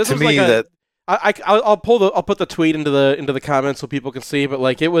 Yeah, this to was me like I'll put the tweet into the comments so people can see. But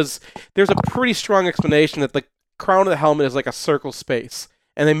there's a pretty strong explanation that the crown of the helmet is like a circle space,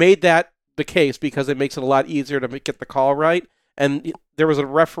 and they made that the case because it makes it a lot easier to get the call right. And there was a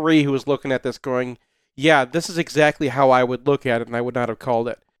referee who was looking at this going, yeah, this is exactly how I would look at it, and I would not have called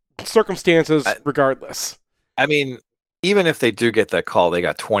it. Circumstances, regardless. I mean, even if they do get that call, they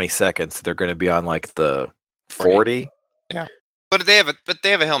got 20 seconds. They're going to be on the 40. Yeah, but they have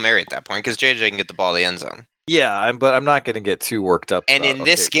a Hail Mary at that point because JJ can get the ball in the end zone. Yeah, but I'm not going to get too worked up. And in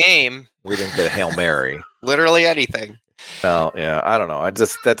this game, we didn't get a Hail Mary. Literally anything. Well, yeah, I don't know.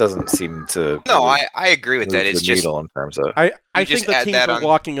 that doesn't seem to. No, I agree with that. It's just in terms of. I think the teams are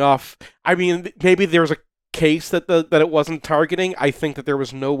walking off. I mean, maybe there was a case that it wasn't targeting. I think that there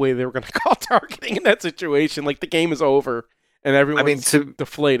was no way they were going to call targeting in that situation. The game is over and everyone's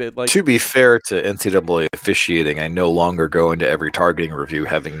deflated. To be fair to NCAA officiating, I no longer go into every targeting review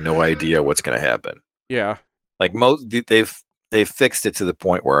having no idea what's going to happen. Yeah, they've fixed it to the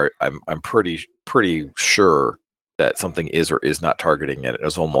point where I'm pretty sure that something is or is not targeting, and it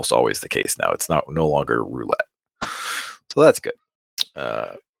is almost always the case now. It's no longer roulette, so that's good.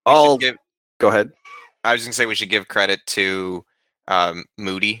 Go ahead. I was going to say we should give credit to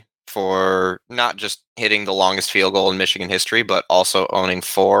Moody for not just hitting the longest field goal in Michigan history, but also owning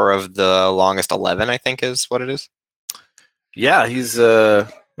 4 of the longest 11. I think is what it is. Yeah, he's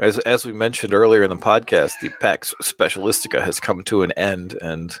as we mentioned earlier in the podcast, the PAX Specialistica has come to an end,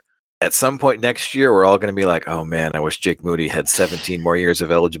 and at some point next year, we're all going to be like, "Oh man, I wish Jake Moody had 17 more years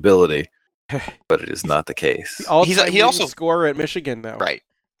of eligibility," but it is not the case. He also scorer at Michigan now. Right.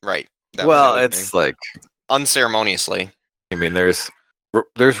 It's unceremoniously. I mean, there's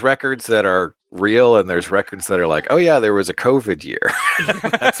records that are real, and there's records that are like, "Oh yeah, there was a COVID year."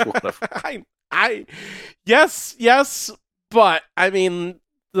 That's one of. Yes, but I mean.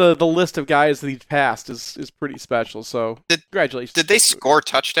 The list of guys that he's passed is pretty special, so congratulations. Did they score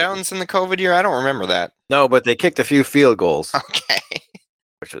touchdowns in the COVID year? I don't remember that. No, but they kicked a few field goals. Okay.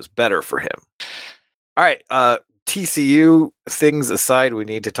 Which was better for him. All right, TCU things aside, we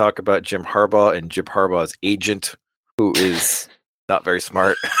need to talk about Jim Harbaugh and Jim Harbaugh's agent, who is not very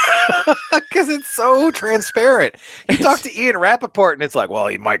smart. Because it's so transparent. You talk to Ian Rappaport, and it's like, well,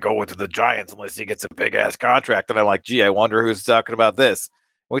 he might go with the Giants unless he gets a big-ass contract. And I'm like, gee, I wonder who's talking about this.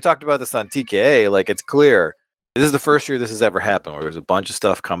 We talked about this on TKA. It's clear. This is the first year this has ever happened where there's a bunch of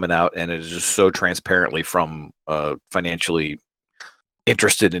stuff coming out and it is just so transparently from a financially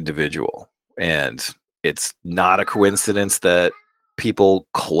interested individual. And it's not a coincidence that people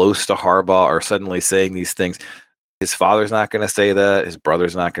close to Harbaugh are suddenly saying these things. His father's not going to say that. His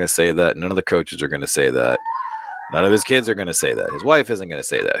brother's not going to say that. None of the coaches are going to say that. None of his kids are going to say that. His wife isn't going to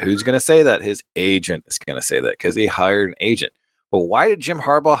say that. Who's going to say that? His agent is going to say that because he hired an agent. Well, why did Jim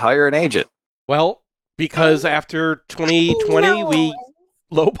Harbaugh hire an agent? Well, because after 2020, we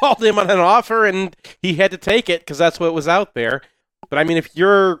lowballed him on an offer, and he had to take it because that's what was out there. But I mean, if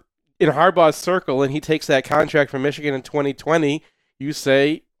you're in Harbaugh's circle and he takes that contract from Michigan in 2020, you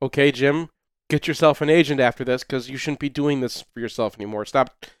say, okay, Jim, get yourself an agent after this because you shouldn't be doing this for yourself anymore.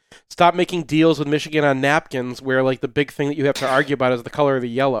 Stop making deals with Michigan on napkins where like the big thing that you have to argue about is the color of the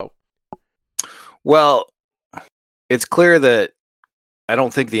yellow. Well, it's clear that I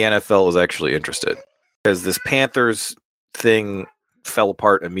don't think the NFL is actually interested because this Panthers thing fell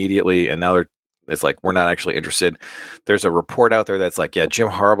apart immediately, and now it's like we're not actually interested. There's a report out there that's like, yeah, Jim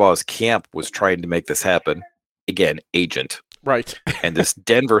Harbaugh's camp was trying to make this happen. Again, agent. Right. And this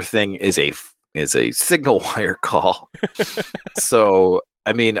Denver thing is a signal wire call. So,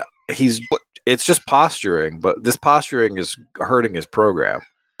 I mean, it's just posturing, but this posturing is hurting his program.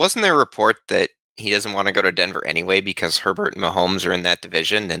 Wasn't there a report that he doesn't want to go to Denver anyway because Herbert and Mahomes are in that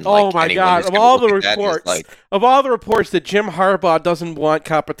division? And oh my God! Of all the reports that Jim Harbaugh doesn't want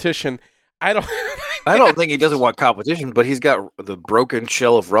competition, I don't think he doesn't want competition, but he's got the broken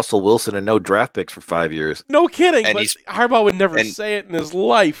shell of Russell Wilson and no draft picks for 5 years. No kidding. And Harbaugh would never say it in his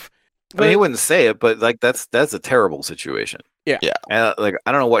life. I mean, he wouldn't say it, but like that's a terrible situation. Yeah. And like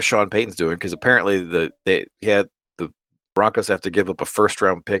I don't know what Sean Payton's doing because apparently the Broncos have to give up a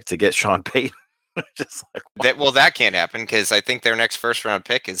first-round pick to get Sean Payton. Just like, that can't happen because I think their next first-round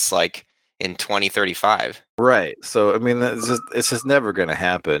pick is like in 2035. Right. So I mean, it's just never going to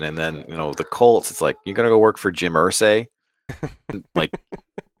happen. And then the Colts, it's like you're going to go work for Jim Irsay. Like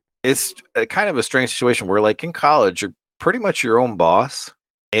it's kind of a strange situation where like in college you're pretty much your own boss,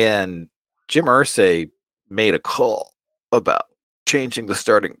 and Jim Irsay made a call about changing the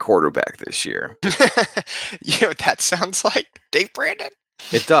starting quarterback this year. You know what that sounds like? Dave Brandon.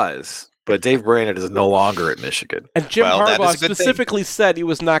 It does. But Dave Brandon is no longer at Michigan. And Jim Harbaugh specifically said he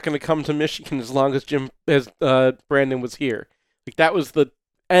was not going to come to Michigan as long as Brandon was here. Like that was the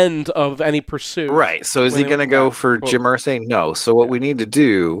end of any pursuit. Right. So is he going to go for Jim Irsay? No. So what we need to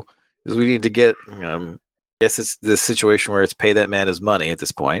do is we need to get, guess it's the situation where it's pay that man his money at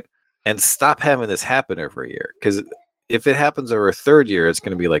this point and stop having this happen every year. Because if it happens over a third year, it's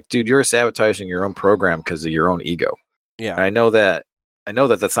going to be like, dude, you're sabotaging your own program because of your own ego. Yeah. And I know that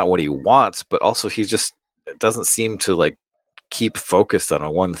that's not what he wants, but also he just doesn't seem to like keep focused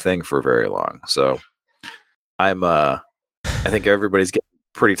on one thing for very long. So I think everybody's getting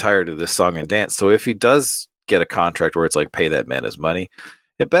pretty tired of this song and dance. So if he does get a contract where it's like pay that man his money,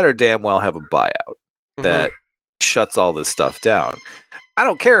 it better damn well have a buyout that shuts all this stuff down. I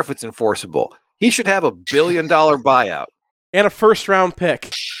don't care if it's enforceable. He should have $1 billion buyout and a first-round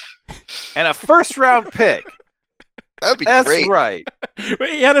pick. That'd be That's great. Right.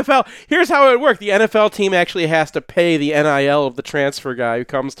 NFL. Here's how it would work. The NFL team actually has to pay the NIL of the transfer guy who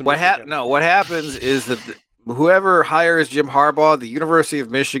comes to Michigan. What happens is that whoever hires Jim Harbaugh, the University of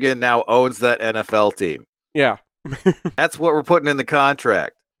Michigan now owns that NFL team. Yeah. That's what we're putting in the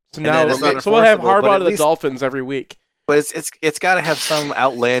contract. So now we'll have Harbaugh to the Dolphins every week. But it's got to have some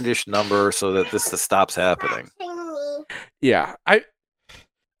outlandish number so that this stops happening. Yeah.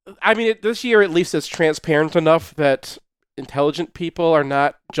 I mean, this year at least it's transparent enough that intelligent people are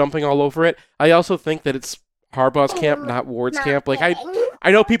not jumping all over it. I also think that it's Harbaugh's camp, not Ward's camp. Like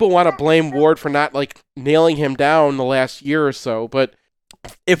I know people want to blame Ward for not like nailing him down the last year or so, but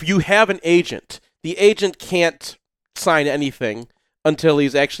if you have an agent, the agent can't sign anything until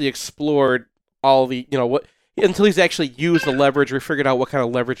he's actually explored all the, until he's actually used the leverage or figured out what kind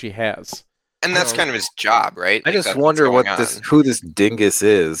of leverage he has. And that's kind of his job, right? I just wonder who this dingus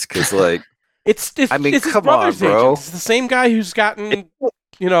is, because like it's come on, bro. It's the same guy who's gotten,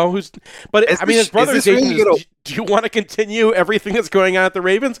 his brother's agent is, do you want to continue everything that's going on at the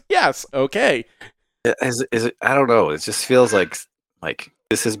Ravens? Yes, okay. Is it? I don't know. It just feels like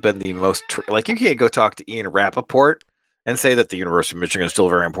this has been the most you can't go talk to Ian Rappaport and say that the University of Michigan is still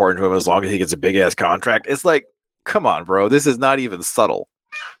very important to him as long as he gets a big ass contract. It's like, come on, bro. This is not even subtle.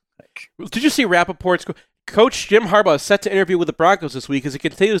 Did you see Rappaport's coach Jim Harbaugh is set to interview with the Broncos this week as he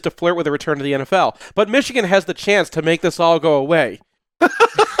continues to flirt with a return to the NFL? But Michigan has the chance to make this all go away. Yeah,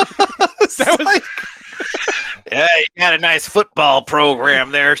 you got a nice football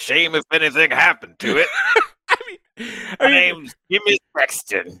program there. Shame if anything happened to it. My name's Jimmy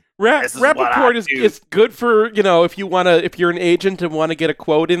Sexton. Rappaport is good for, if you're an agent and want to get a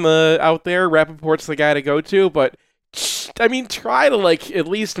quote out there, Rappaport's the guy to go to, but I mean, try to at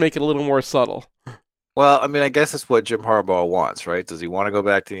least make it a little more subtle. Well, I mean, I guess that's what Jim Harbaugh wants, right? Does he want to go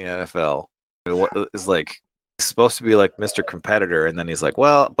back to the NFL? What is supposed to be like Mr. Competitor, and then he's like,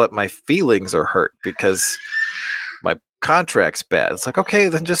 well, but my feelings are hurt because my contract's bad. It's like, okay,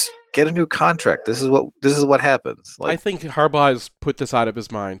 then just get a new contract. This is what happens. I think Harbaugh has put this out of his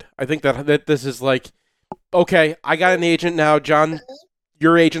mind. I think that this is okay, I got an agent now, John.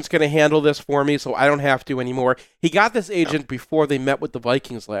 your agent's going to handle this for me, so I don't have to anymore. He got this agent before they met with the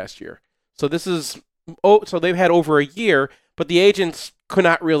Vikings last year. So so they've had over a year, but the agents could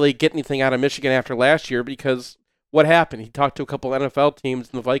not really get anything out of Michigan after last year because what happened? He talked to a couple NFL teams,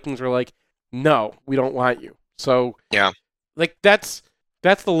 and the Vikings were like, no, we don't want you. So yeah, like that's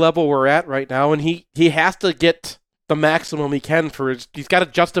the level we're at right now, and he has to get the maximum he can he's got to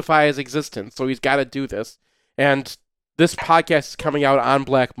justify his existence, so he's got to do this. And this podcast is coming out on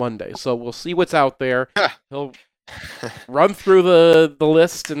Black Monday, so we'll see what's out there. He'll run through the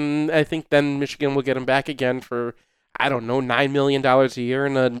list, and I think then Michigan will get him back again for, I don't know, $9 million a year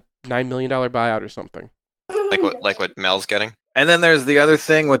and a $9 million buyout or something. Like what Mel's getting. And then there's the other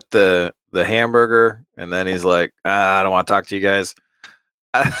thing with the hamburger, and then he's like, I don't want to talk to you guys.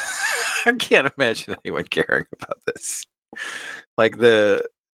 I can't imagine anyone caring about this. Like well,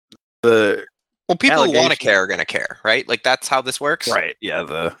 people who want to care are going to care, right? Like that's how this works, right? Yeah.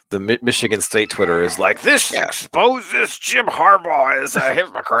 The Michigan State Twitter is like, this exposes Jim Harbaugh as a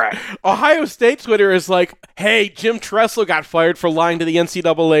hypocrite. Ohio State Twitter is like, hey, Jim Tressel got fired for lying to the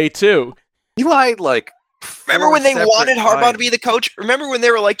NCAA too. He lied like. Remember when they wanted Harbaugh to be the coach? Remember when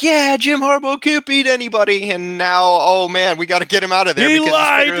they were like, yeah, Jim Harbaugh can't beat anybody, and now, oh man, we got to get him out of there. He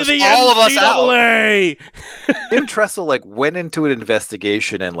lied to the all of us NCAA. Jim Tressel like went into an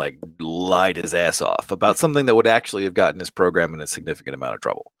investigation and like lied his ass off about something that would actually have gotten his program in a significant amount of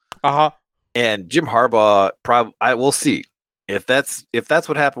trouble. And Jim Harbaugh, we'll see if that's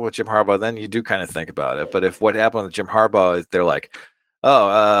what happened with Jim Harbaugh. Then you do kind of think about it. But if what happened with Jim Harbaugh is they're like,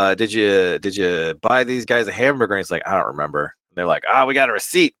 oh, did you buy these guys a hamburger? And he's like, I don't remember. And they're like, we got a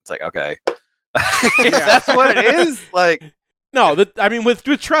receipt. It's like, okay. That's what it is. Like, no, with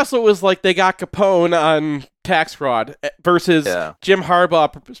Tressel, it was like they got Capone on tax fraud versus Jim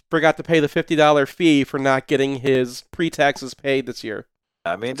Harbaugh forgot to pay the $50 fee for not getting his pre-taxes paid this year.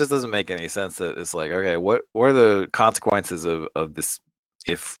 I mean, it just doesn't make any sense that it's like, okay, what are the consequences of this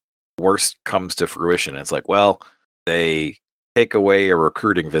if worst comes to fruition? And it's like, well, they take away a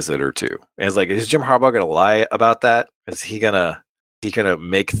recruiting visit or two. And it's like, is Jim Harbaugh going to lie about that? Is he gonna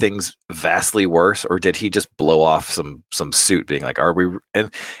make things vastly worse, or did he just blow off some suit, being like, are we?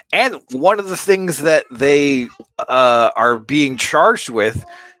 And one of the things that they are being charged with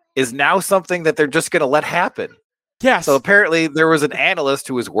is now something that they're just going to let happen. Yes. So apparently there was an analyst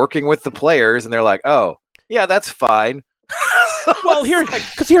who was working with the players, and they're like, oh yeah, that's fine. Well,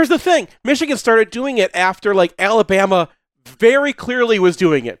 here's the thing: Michigan started doing it after like Alabama very clearly was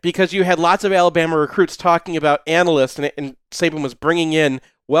doing it, because you had lots of Alabama recruits talking about analysts, and Saban was bringing in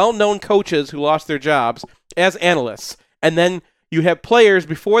well-known coaches who lost their jobs as analysts. And then you have players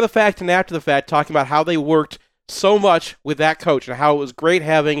before the fact and after the fact talking about how they worked so much with that coach and how it was great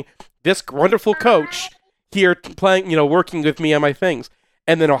having this wonderful coach here playing, working with me on my things.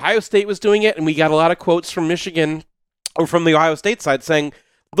 And then Ohio State was doing it, and we got a lot of quotes from Michigan or from the Ohio State side saying,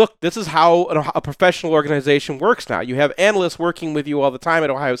 look, this is how a professional organization works now. You have analysts working with you all the time at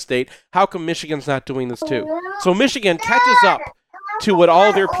Ohio State. How come Michigan's not doing this too? So Michigan catches up to what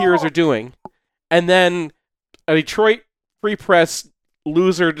all their peers are doing, and then a Detroit Free Press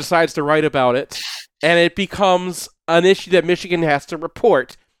loser decides to write about it, and it becomes an issue that Michigan has to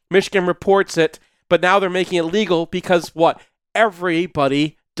report. Michigan reports it, but now they're making it legal because what?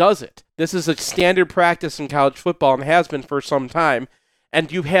 Everybody does it. This is a standard practice in college football and has been for some time. And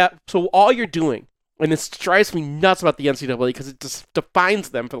so all you're doing, and this drives me nuts about the NCAA because it just defines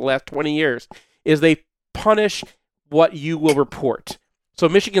them for the last 20 years, is they punish what you will report. So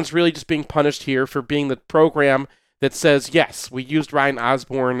Michigan's really just being punished here for being the program that says, yes, we used Ryan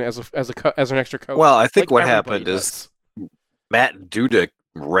Osborne as an extra coach. Well, I think what happened is Matt Dudek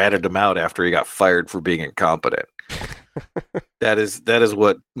ratted him out after he got fired for being incompetent. That is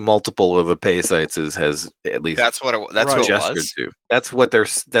what multiple of the pay sites has at least. That's what it was. To. That's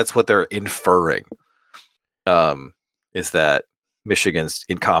what they're inferring. Is that Michigan's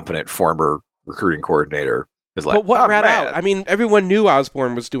incompetent former recruiting coordinator is like? But what rat out? I mean, everyone knew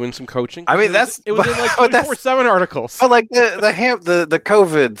Osborne was doing some coaching. I mean, it was in like 24/7 articles. But like the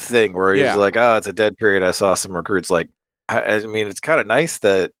COVID thing where he's like, oh, it's a dead period. I saw some recruits like. I mean, it's kind of nice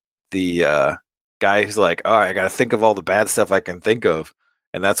that the guy who's like, oh, I got to think of all the bad stuff I can think of,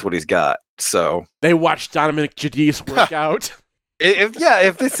 and that's what he's got. So they watched Dominic Jadis work out.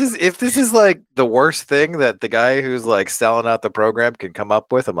 If this is like the worst thing that the guy who's like selling out the program can come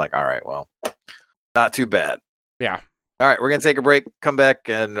up with, I'm like, all right, well, not too bad. Yeah. All right, we're gonna take a break, come back,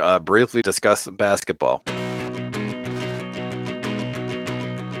 and briefly discuss some basketball.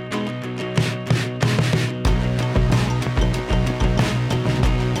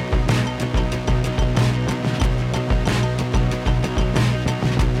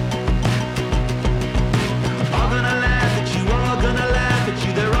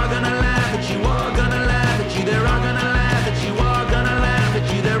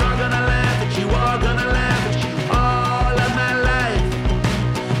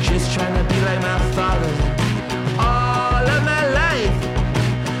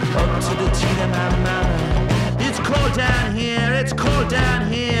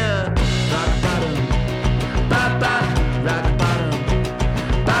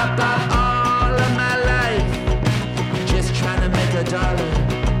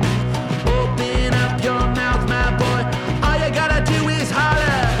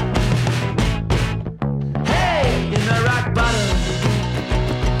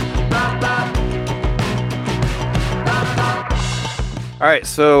 All right,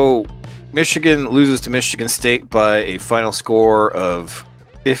 so Michigan loses to Michigan State by a final score of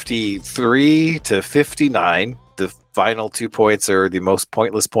 53-59. The final 2 points are the most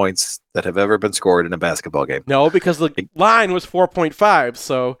pointless points that have ever been scored in a basketball game. No, because the line was 4.5.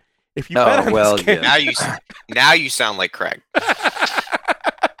 So if you bet on this game, now you sound like Craig.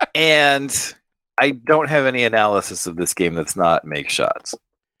 And I don't have any analysis of this game that's not make shots.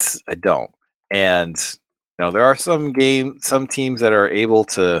 I don't. And there are some teams that are able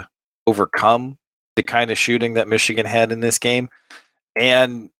to overcome the kind of shooting that Michigan had in this game.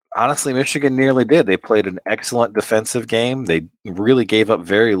 And honestly, Michigan nearly did. They played an excellent defensive game. They really gave up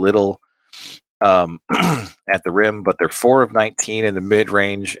very little at the rim, but they're 4 of 19 in the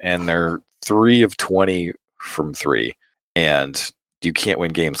mid-range, and they're 3 of 20 from 3. And you can't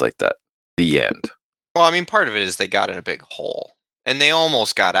win games like that. The end. Well, I mean, part of it is they got in a big hole, and they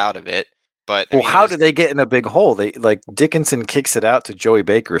almost got out of it. But how did they get in a big hole? They Dickinson kicks it out to Joey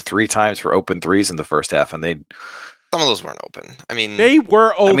Baker 3 times for open threes in the first half, and some of those weren't open. I mean, they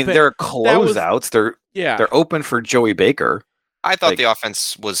were open. I mean, they're closeouts. They're open for Joey Baker. I thought the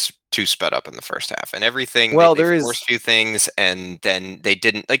offense was too sped up in the first half, and everything. Well, they forced a few things, and then they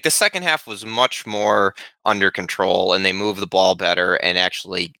didn't. Like the second half was much more under control, and they moved the ball better, and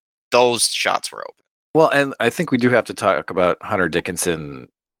actually those shots were open. Well, and I think we do have to talk about Hunter Dickinson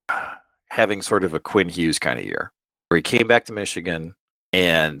having sort of a Quinn Hughes kind of year, where he came back to Michigan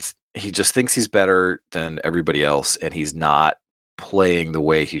and he just thinks he's better than everybody else, and he's not playing the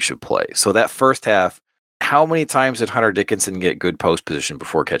way he should play. So that first half, how many times did Hunter Dickinson get good post position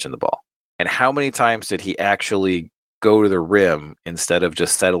before catching the ball? And how many times did he actually go to the rim instead of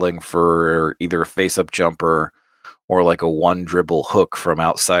just settling for either a face-up jumper or like a one dribble hook from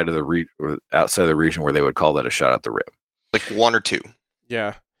outside of the region where they would call that a shot at the rim? Like 1 or 2.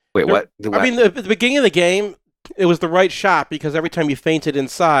 Yeah. Wait, what? I mean, at the beginning of the game, it was the right shot because every time you feinted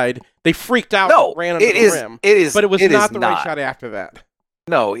inside, they freaked out and ran under the rim. But it was not the right shot after that.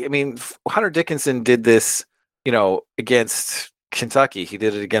 No, I mean, Hunter Dickinson did this, against Kentucky. He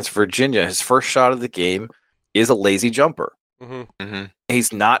did it against Virginia. His first shot of the game is a lazy jumper. Mm-hmm. Mm-hmm.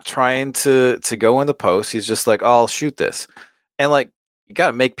 He's not trying to go in the post. He's just like, oh, I'll shoot this. And you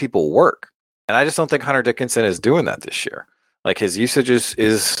got to make people work. And I just don't think Hunter Dickinson is doing that this year. His usage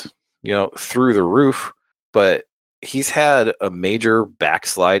is through the roof, but he's had a major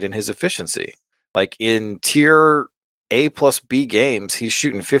backslide in his efficiency. In tier A plus B games, he's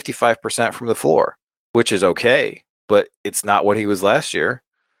shooting 55% from the floor, which is okay, but it's not what he was last year.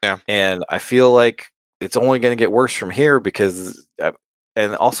 Yeah. And I feel like it's only going to get worse from here because,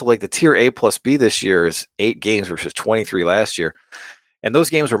 and also the tier A plus B this year is 8 games versus 23 last year. And those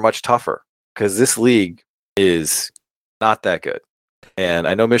games were much tougher because this league is not that good. And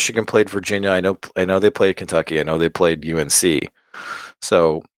I know Michigan played Virginia. I know they played Kentucky. I know they played UNC.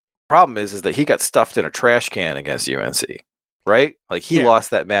 So problem is that he got stuffed in a trash can against UNC, right? He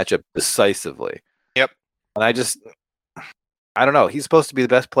lost that matchup decisively. Yep. And I don't know. He's supposed to be the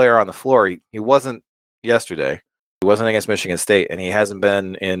best player on the floor. He wasn't yesterday. He wasn't against Michigan State, and he hasn't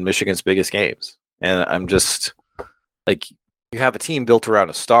been in Michigan's biggest games. And I'm just you have a team built around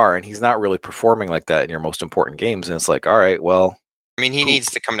a star, and he's not really performing like that in your most important games. And it's all right, well. I mean, he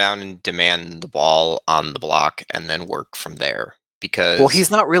needs to come down and demand the ball on the block and then work from there because. Well,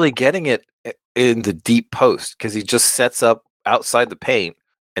 he's not really getting it in the deep post because he just sets up outside the paint,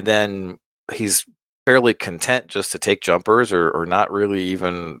 and then he's fairly content just to take jumpers or not really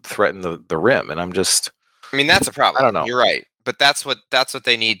even threaten the rim. And I'm just. I mean, that's a problem. I don't know. You're right. But that's what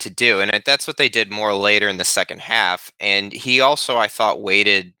they need to do. And that's what they did more later in the second half. And he also, I thought,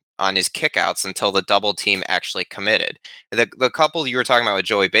 waited on his kickouts until the double team actually committed. The couple you were talking about with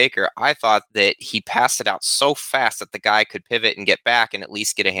Joey Baker, I thought that he passed it out so fast that the guy could pivot and get back and at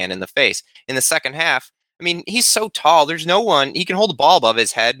least get a hand in the face. In the second half, I mean, he's so tall. There's no one. He can hold the ball above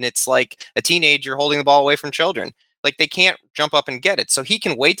his head, and it's like a teenager holding the ball away from children. They can't jump up and get it. So he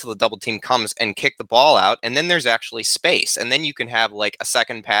can wait till the double team comes and kick the ball out, and then there's actually space. And then you can have a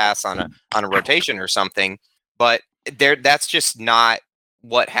second pass on a rotation or something. But that's just not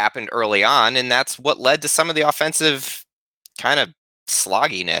what happened early on, and that's what led to some of the offensive kind of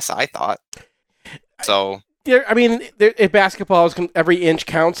slogginess, I thought. So yeah, I mean, basketball is every inch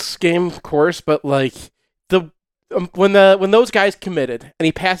counts game, of course, but when those guys committed and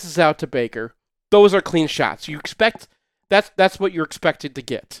he passes out to Baker, those are clean shots. You expect that's what you're expected to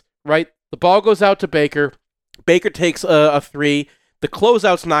get, right? The ball goes out to Baker. Baker takes a 3. The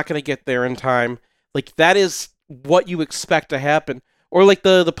closeout's not going to get there in time. That is what you expect to happen. Or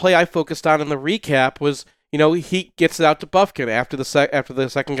the play I focused on in the recap was, he gets it out to Bufkin after the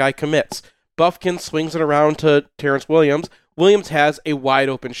second guy commits. Bufkin swings it around to Terrence Williams Williams has a wide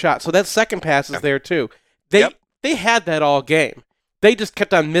open shot. So that second pass is there too. They had that all game. They just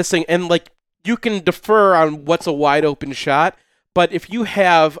kept on missing, and like you can defer on what's a wide open shot, but if you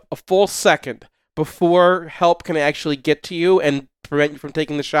have a full second before help can actually get to you and prevent you from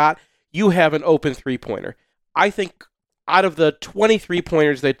taking the shot, you have an open three-pointer. I think out of the 20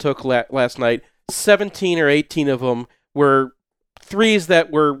 three-pointers they took last night, 17 or 18 of them were threes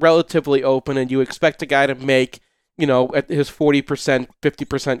that were relatively open, and you expect a guy to make, at his 40%,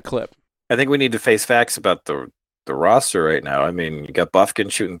 50% clip. I think we need to face facts about the roster right now. I mean, you got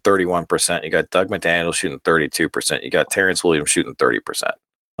Bufkin shooting 31%. You got Doug McDaniel shooting 32%. You got Terrence Williams shooting 30%.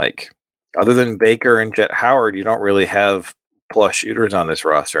 Like, other than Baker and Jet Howard, you don't really have plus shooters on this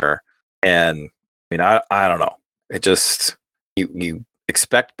roster. And, I mean, I don't know. It just, you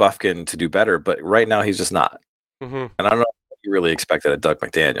expect Bufkin to do better, but right now he's just not. Mm-hmm. And I don't know what you really expected of Doug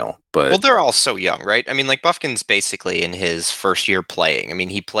McDaniel. But well, they're all so young, right? I mean, like Bufkin's basically in his first year playing. I mean,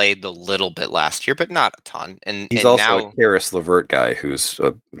 he played a little bit last year, but not a ton. And he's and also now, a Karis LeVert guy who's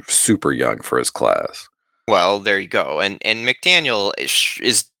super young for his class. Well, there you go. And McDaniel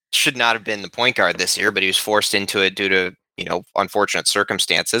should not have been the point guard this year, but he was forced into it due to unfortunate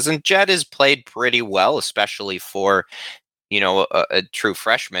circumstances. And Jet has played pretty well, especially for a true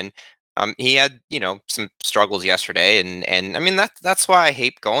freshman. He had some struggles yesterday, and I mean that's why I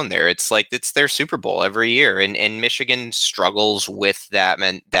hate going there. It's like it's their Super Bowl every year, and Michigan struggles with that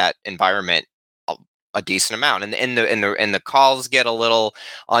environment a decent amount, and the calls get a little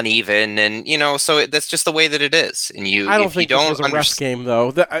uneven, and so that's just the way that it is. And I don't think this was a ref game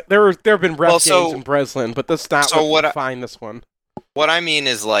though. There have been ref games in Breslin, but that's not what define this one. What I mean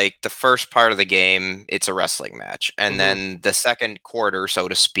is, like, the first part of the game, it's a wrestling match. And then the second quarter, so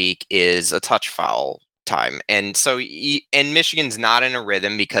to speak, is a touch foul time. And so, and Michigan's not in a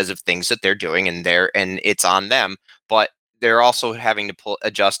rhythm because of things that they're doing, and it's on them. But they're also having to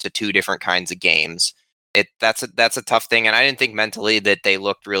adjust to two different kinds of games. That's a tough thing. And I didn't think mentally that they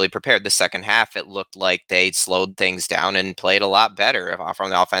looked really prepared. The second half, it looked like they slowed things down and played a lot better from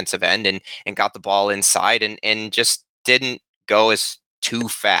the offensive end and got the ball inside and just didn't go as too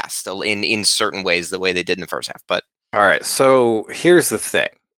fast in certain ways the way they did in the first half. But all right, so here's the thing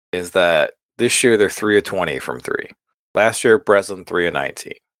is that this year they're 3 of 20 from 3. Last year Breslin 3 of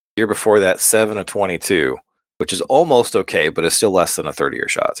 19. Year before that 7 of 22, which is almost okay, but it's still less than a 30-year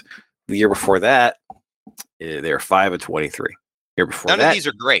shot. The year before that they're 5 of 23. Year before none of these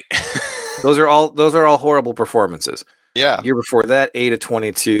are great. those are all horrible performances. Yeah. Year before that 8 of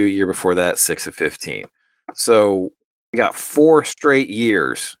 22. Year before that 6 of 15. So we got 4 straight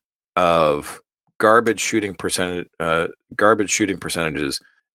years of garbage shooting percentage, percentages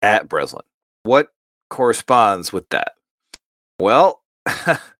at Breslin. What corresponds with that? Well,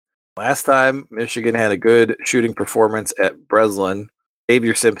 last time Michigan had a good shooting performance at Breslin,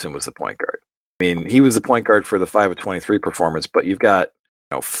 Xavier Simpson was the point guard. I mean, he was the point guard for the 5 of 23 performance, but you've got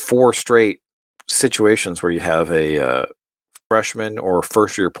 4 straight situations where you have a freshman or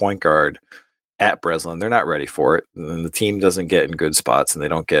first-year point guard at Breslin. They're not ready for it, and the team doesn't get in good spots, and they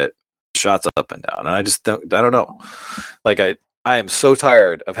don't get shots up and down. And I don't know. Like I am so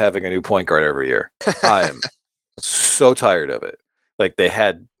tired of having a new point guard every year. I am so tired of it. Like they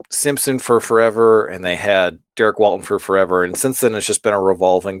had Simpson for forever, and they had Derek Walton for forever, and since then it's just been a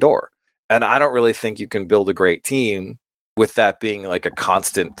revolving door. And I don't really think you can build a great team with that being like a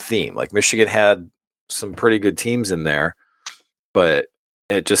constant theme. Like Michigan had some pretty good teams in there, but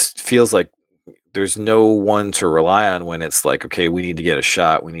it just feels like there's no one to rely on when it's like, okay, we need to get a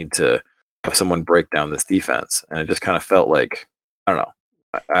shot. We need to have someone break down this defense. And it just kind of felt like, I don't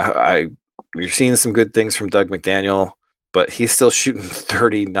know. You're seeing some good things from Doug McDaniel, but he's still shooting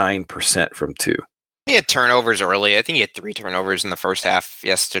 39% from 2. He had turnovers early. I think he had 3 turnovers in the first half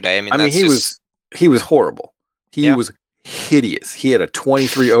yesterday. I mean, he was horrible. He was hideous. He had a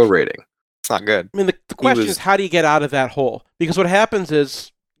 23-0 rating. It's not good. I mean, the question is, how do you get out of that hole? Because what happens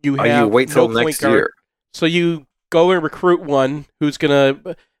is you wait till next year. So you go and recruit one who's gonna,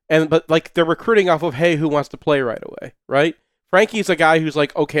 but like they're recruiting off of, hey, who wants to play right away, right? Frankie's a guy who's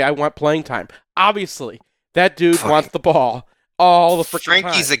like, okay, I want playing time. Obviously, that dude wants the ball all the freaking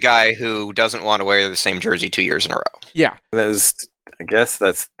Frankie's time. a guy who doesn't want to wear the same jersey 2 years in a row. Yeah, I guess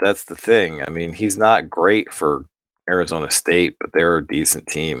that's the thing. I mean, he's not great for Arizona State, but they're a decent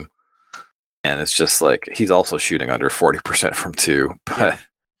team, and it's just like he's also shooting under 40% from 2. But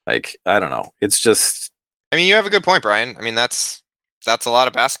like, I don't know. It's just. I mean, you have a good point, Brian. I mean, that's a lot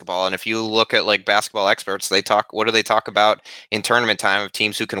of basketball, and if you look at like basketball experts, what do they talk about in tournament time of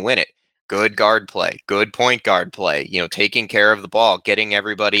teams who can win it? good guard play, good point guard play, taking care of the ball, getting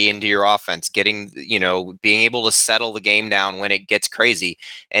everybody into your offense, being able to settle the game down when it gets crazy.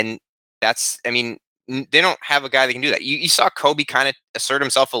 And they don't have a guy that can do that. You saw Kobe kind of assert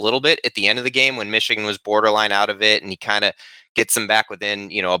himself a little bit at the end of the game when Michigan was borderline out of it, and he kind of gets them back within,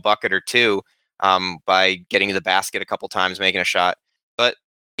 a bucket or two by getting to the basket a couple times, making a shot. But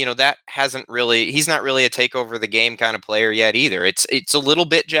that he's not really a take over the game kind of player yet either. It's a little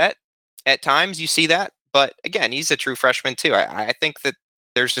bit Jet at times, you see that, but again, he's a true freshman too. I think that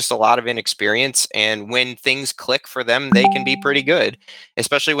there's just a lot of inexperience, and when things click for them, they can be pretty good,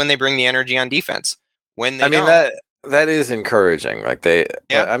 especially when they bring the energy on defense. When they that is encouraging. Like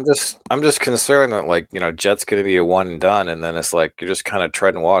I'm just concerned that Jet's going to be a one and done, and then it's like you're just kind of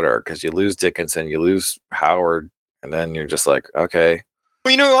treading water because you lose Dickinson, you lose Howard, and then you're just like, okay.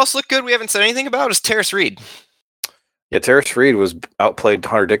 Well, who else looked good? We haven't said anything about is Terrace Reed. Yeah, Terrace Reed was outplayed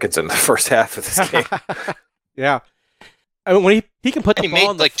Hunter Dickinson in the first half of this game. Yeah. I mean, when he can put the he ball made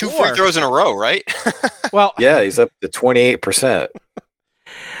on the two floor. free throws in a row, right? Well, yeah, he's up to 28%.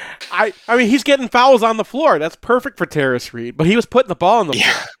 I mean, he's getting fouls on the floor. That's perfect for Terrace Reed. But he was putting the ball on the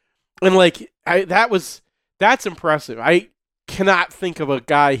floor, and that's impressive. I cannot think of a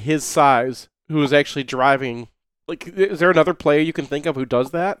guy his size who is actually driving. Like, is there another player you can think of who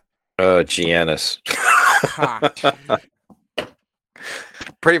does that? Giannis.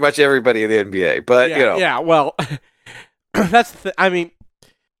 Pretty much everybody in the NBA, but Yeah, well, that's I mean,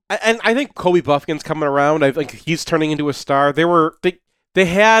 and I think Kobe Buffkin's coming around. I think he's turning into a star. They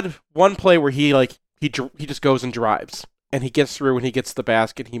had one play where he just goes and drives, and he gets through, and he gets the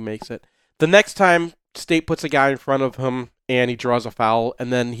basket, he makes it. The next time State puts a guy in front of him and he draws a foul,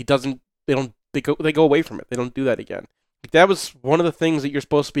 and then he doesn't. They go away from it. They don't do that again. That was one of the things that you're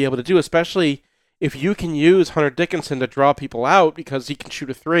supposed to be able to do, especially if you can use Hunter Dickinson to draw people out because he can shoot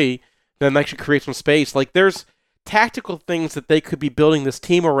a three, then that should create some space. Like, there's tactical things that they could be building this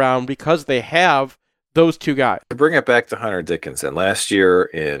team around because they have those two guys. To bring it back to Hunter Dickinson, last year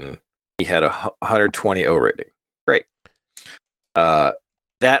he had a 120 O rating. Great.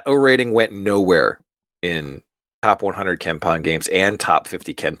 That O rating went nowhere in top 100 KenPom games and top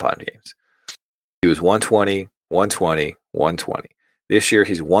 50 KenPom games. He was 120, 120, 120. This year,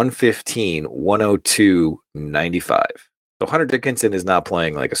 he's 115, 102, 95. So Hunter Dickinson is not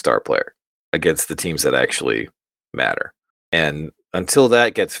playing like a star player against the teams that actually matter. And until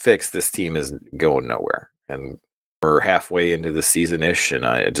that gets fixed, this team is going nowhere. And we're halfway into the season-ish, and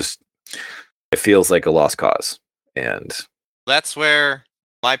it feels like a lost cause. And that's where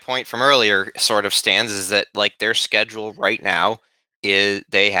my point from earlier sort of stands, is that like their schedule right now is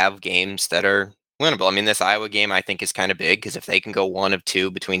they have games that are winnable. I mean, this Iowa game I think is kind of big because if they can go 1 of 2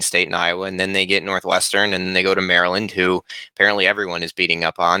 between State and Iowa, and then they get Northwestern, and then they go to Maryland, who apparently everyone is beating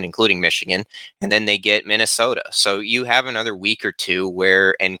up on, including Michigan, and then they get Minnesota. So you have another week or two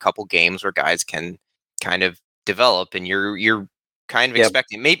and a couple games where guys can kind of develop, and you're kind of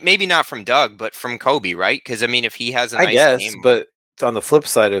expecting, maybe not from Doug, but from Kobe, right? Because I mean, if he has a nice game, but on the flip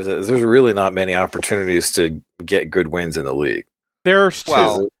side of it, there's really not many opportunities to get good wins in the league. There's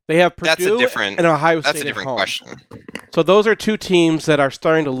two. They have Purdue and Ohio State. That's a different at home. question. So those are two teams that are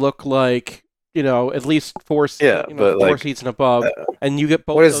starting to look like, at least four seeds and above. And you get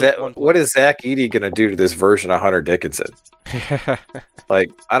both. What is Zach Edey going to do to this version of Hunter Dickinson? Like,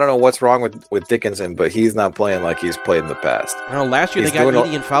 I don't know what's wrong with Dickinson, but he's not playing like he's played in the past. No, last year they got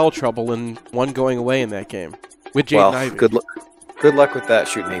Edey in foul trouble and one going away in that game with Jaden Ivey. Good luck with that,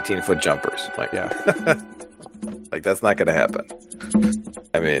 shooting 18-foot jumpers. Like, like, that's not going to happen.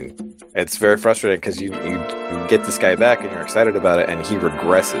 I mean, it's very frustrating because you get this guy back and you're excited about it, and he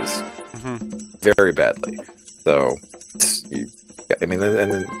regresses very badly. So, and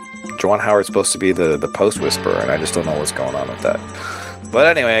then Juwan Howard's supposed to be the post whisperer, and I just don't know what's going on with that. But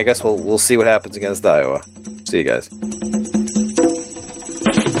anyway, I guess we'll see what happens against Iowa. See you guys.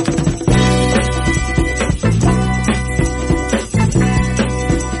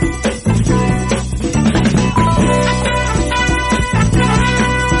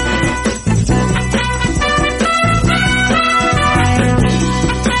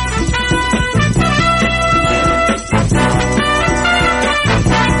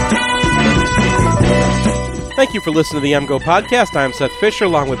 Thank you for listening to the MGO Podcast. I'm Seth Fisher,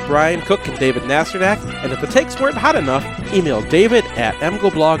 along with Brian Cook and David Nasternak. And if the takes weren't hot enough, email David at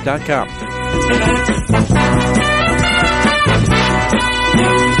mgoblog.com.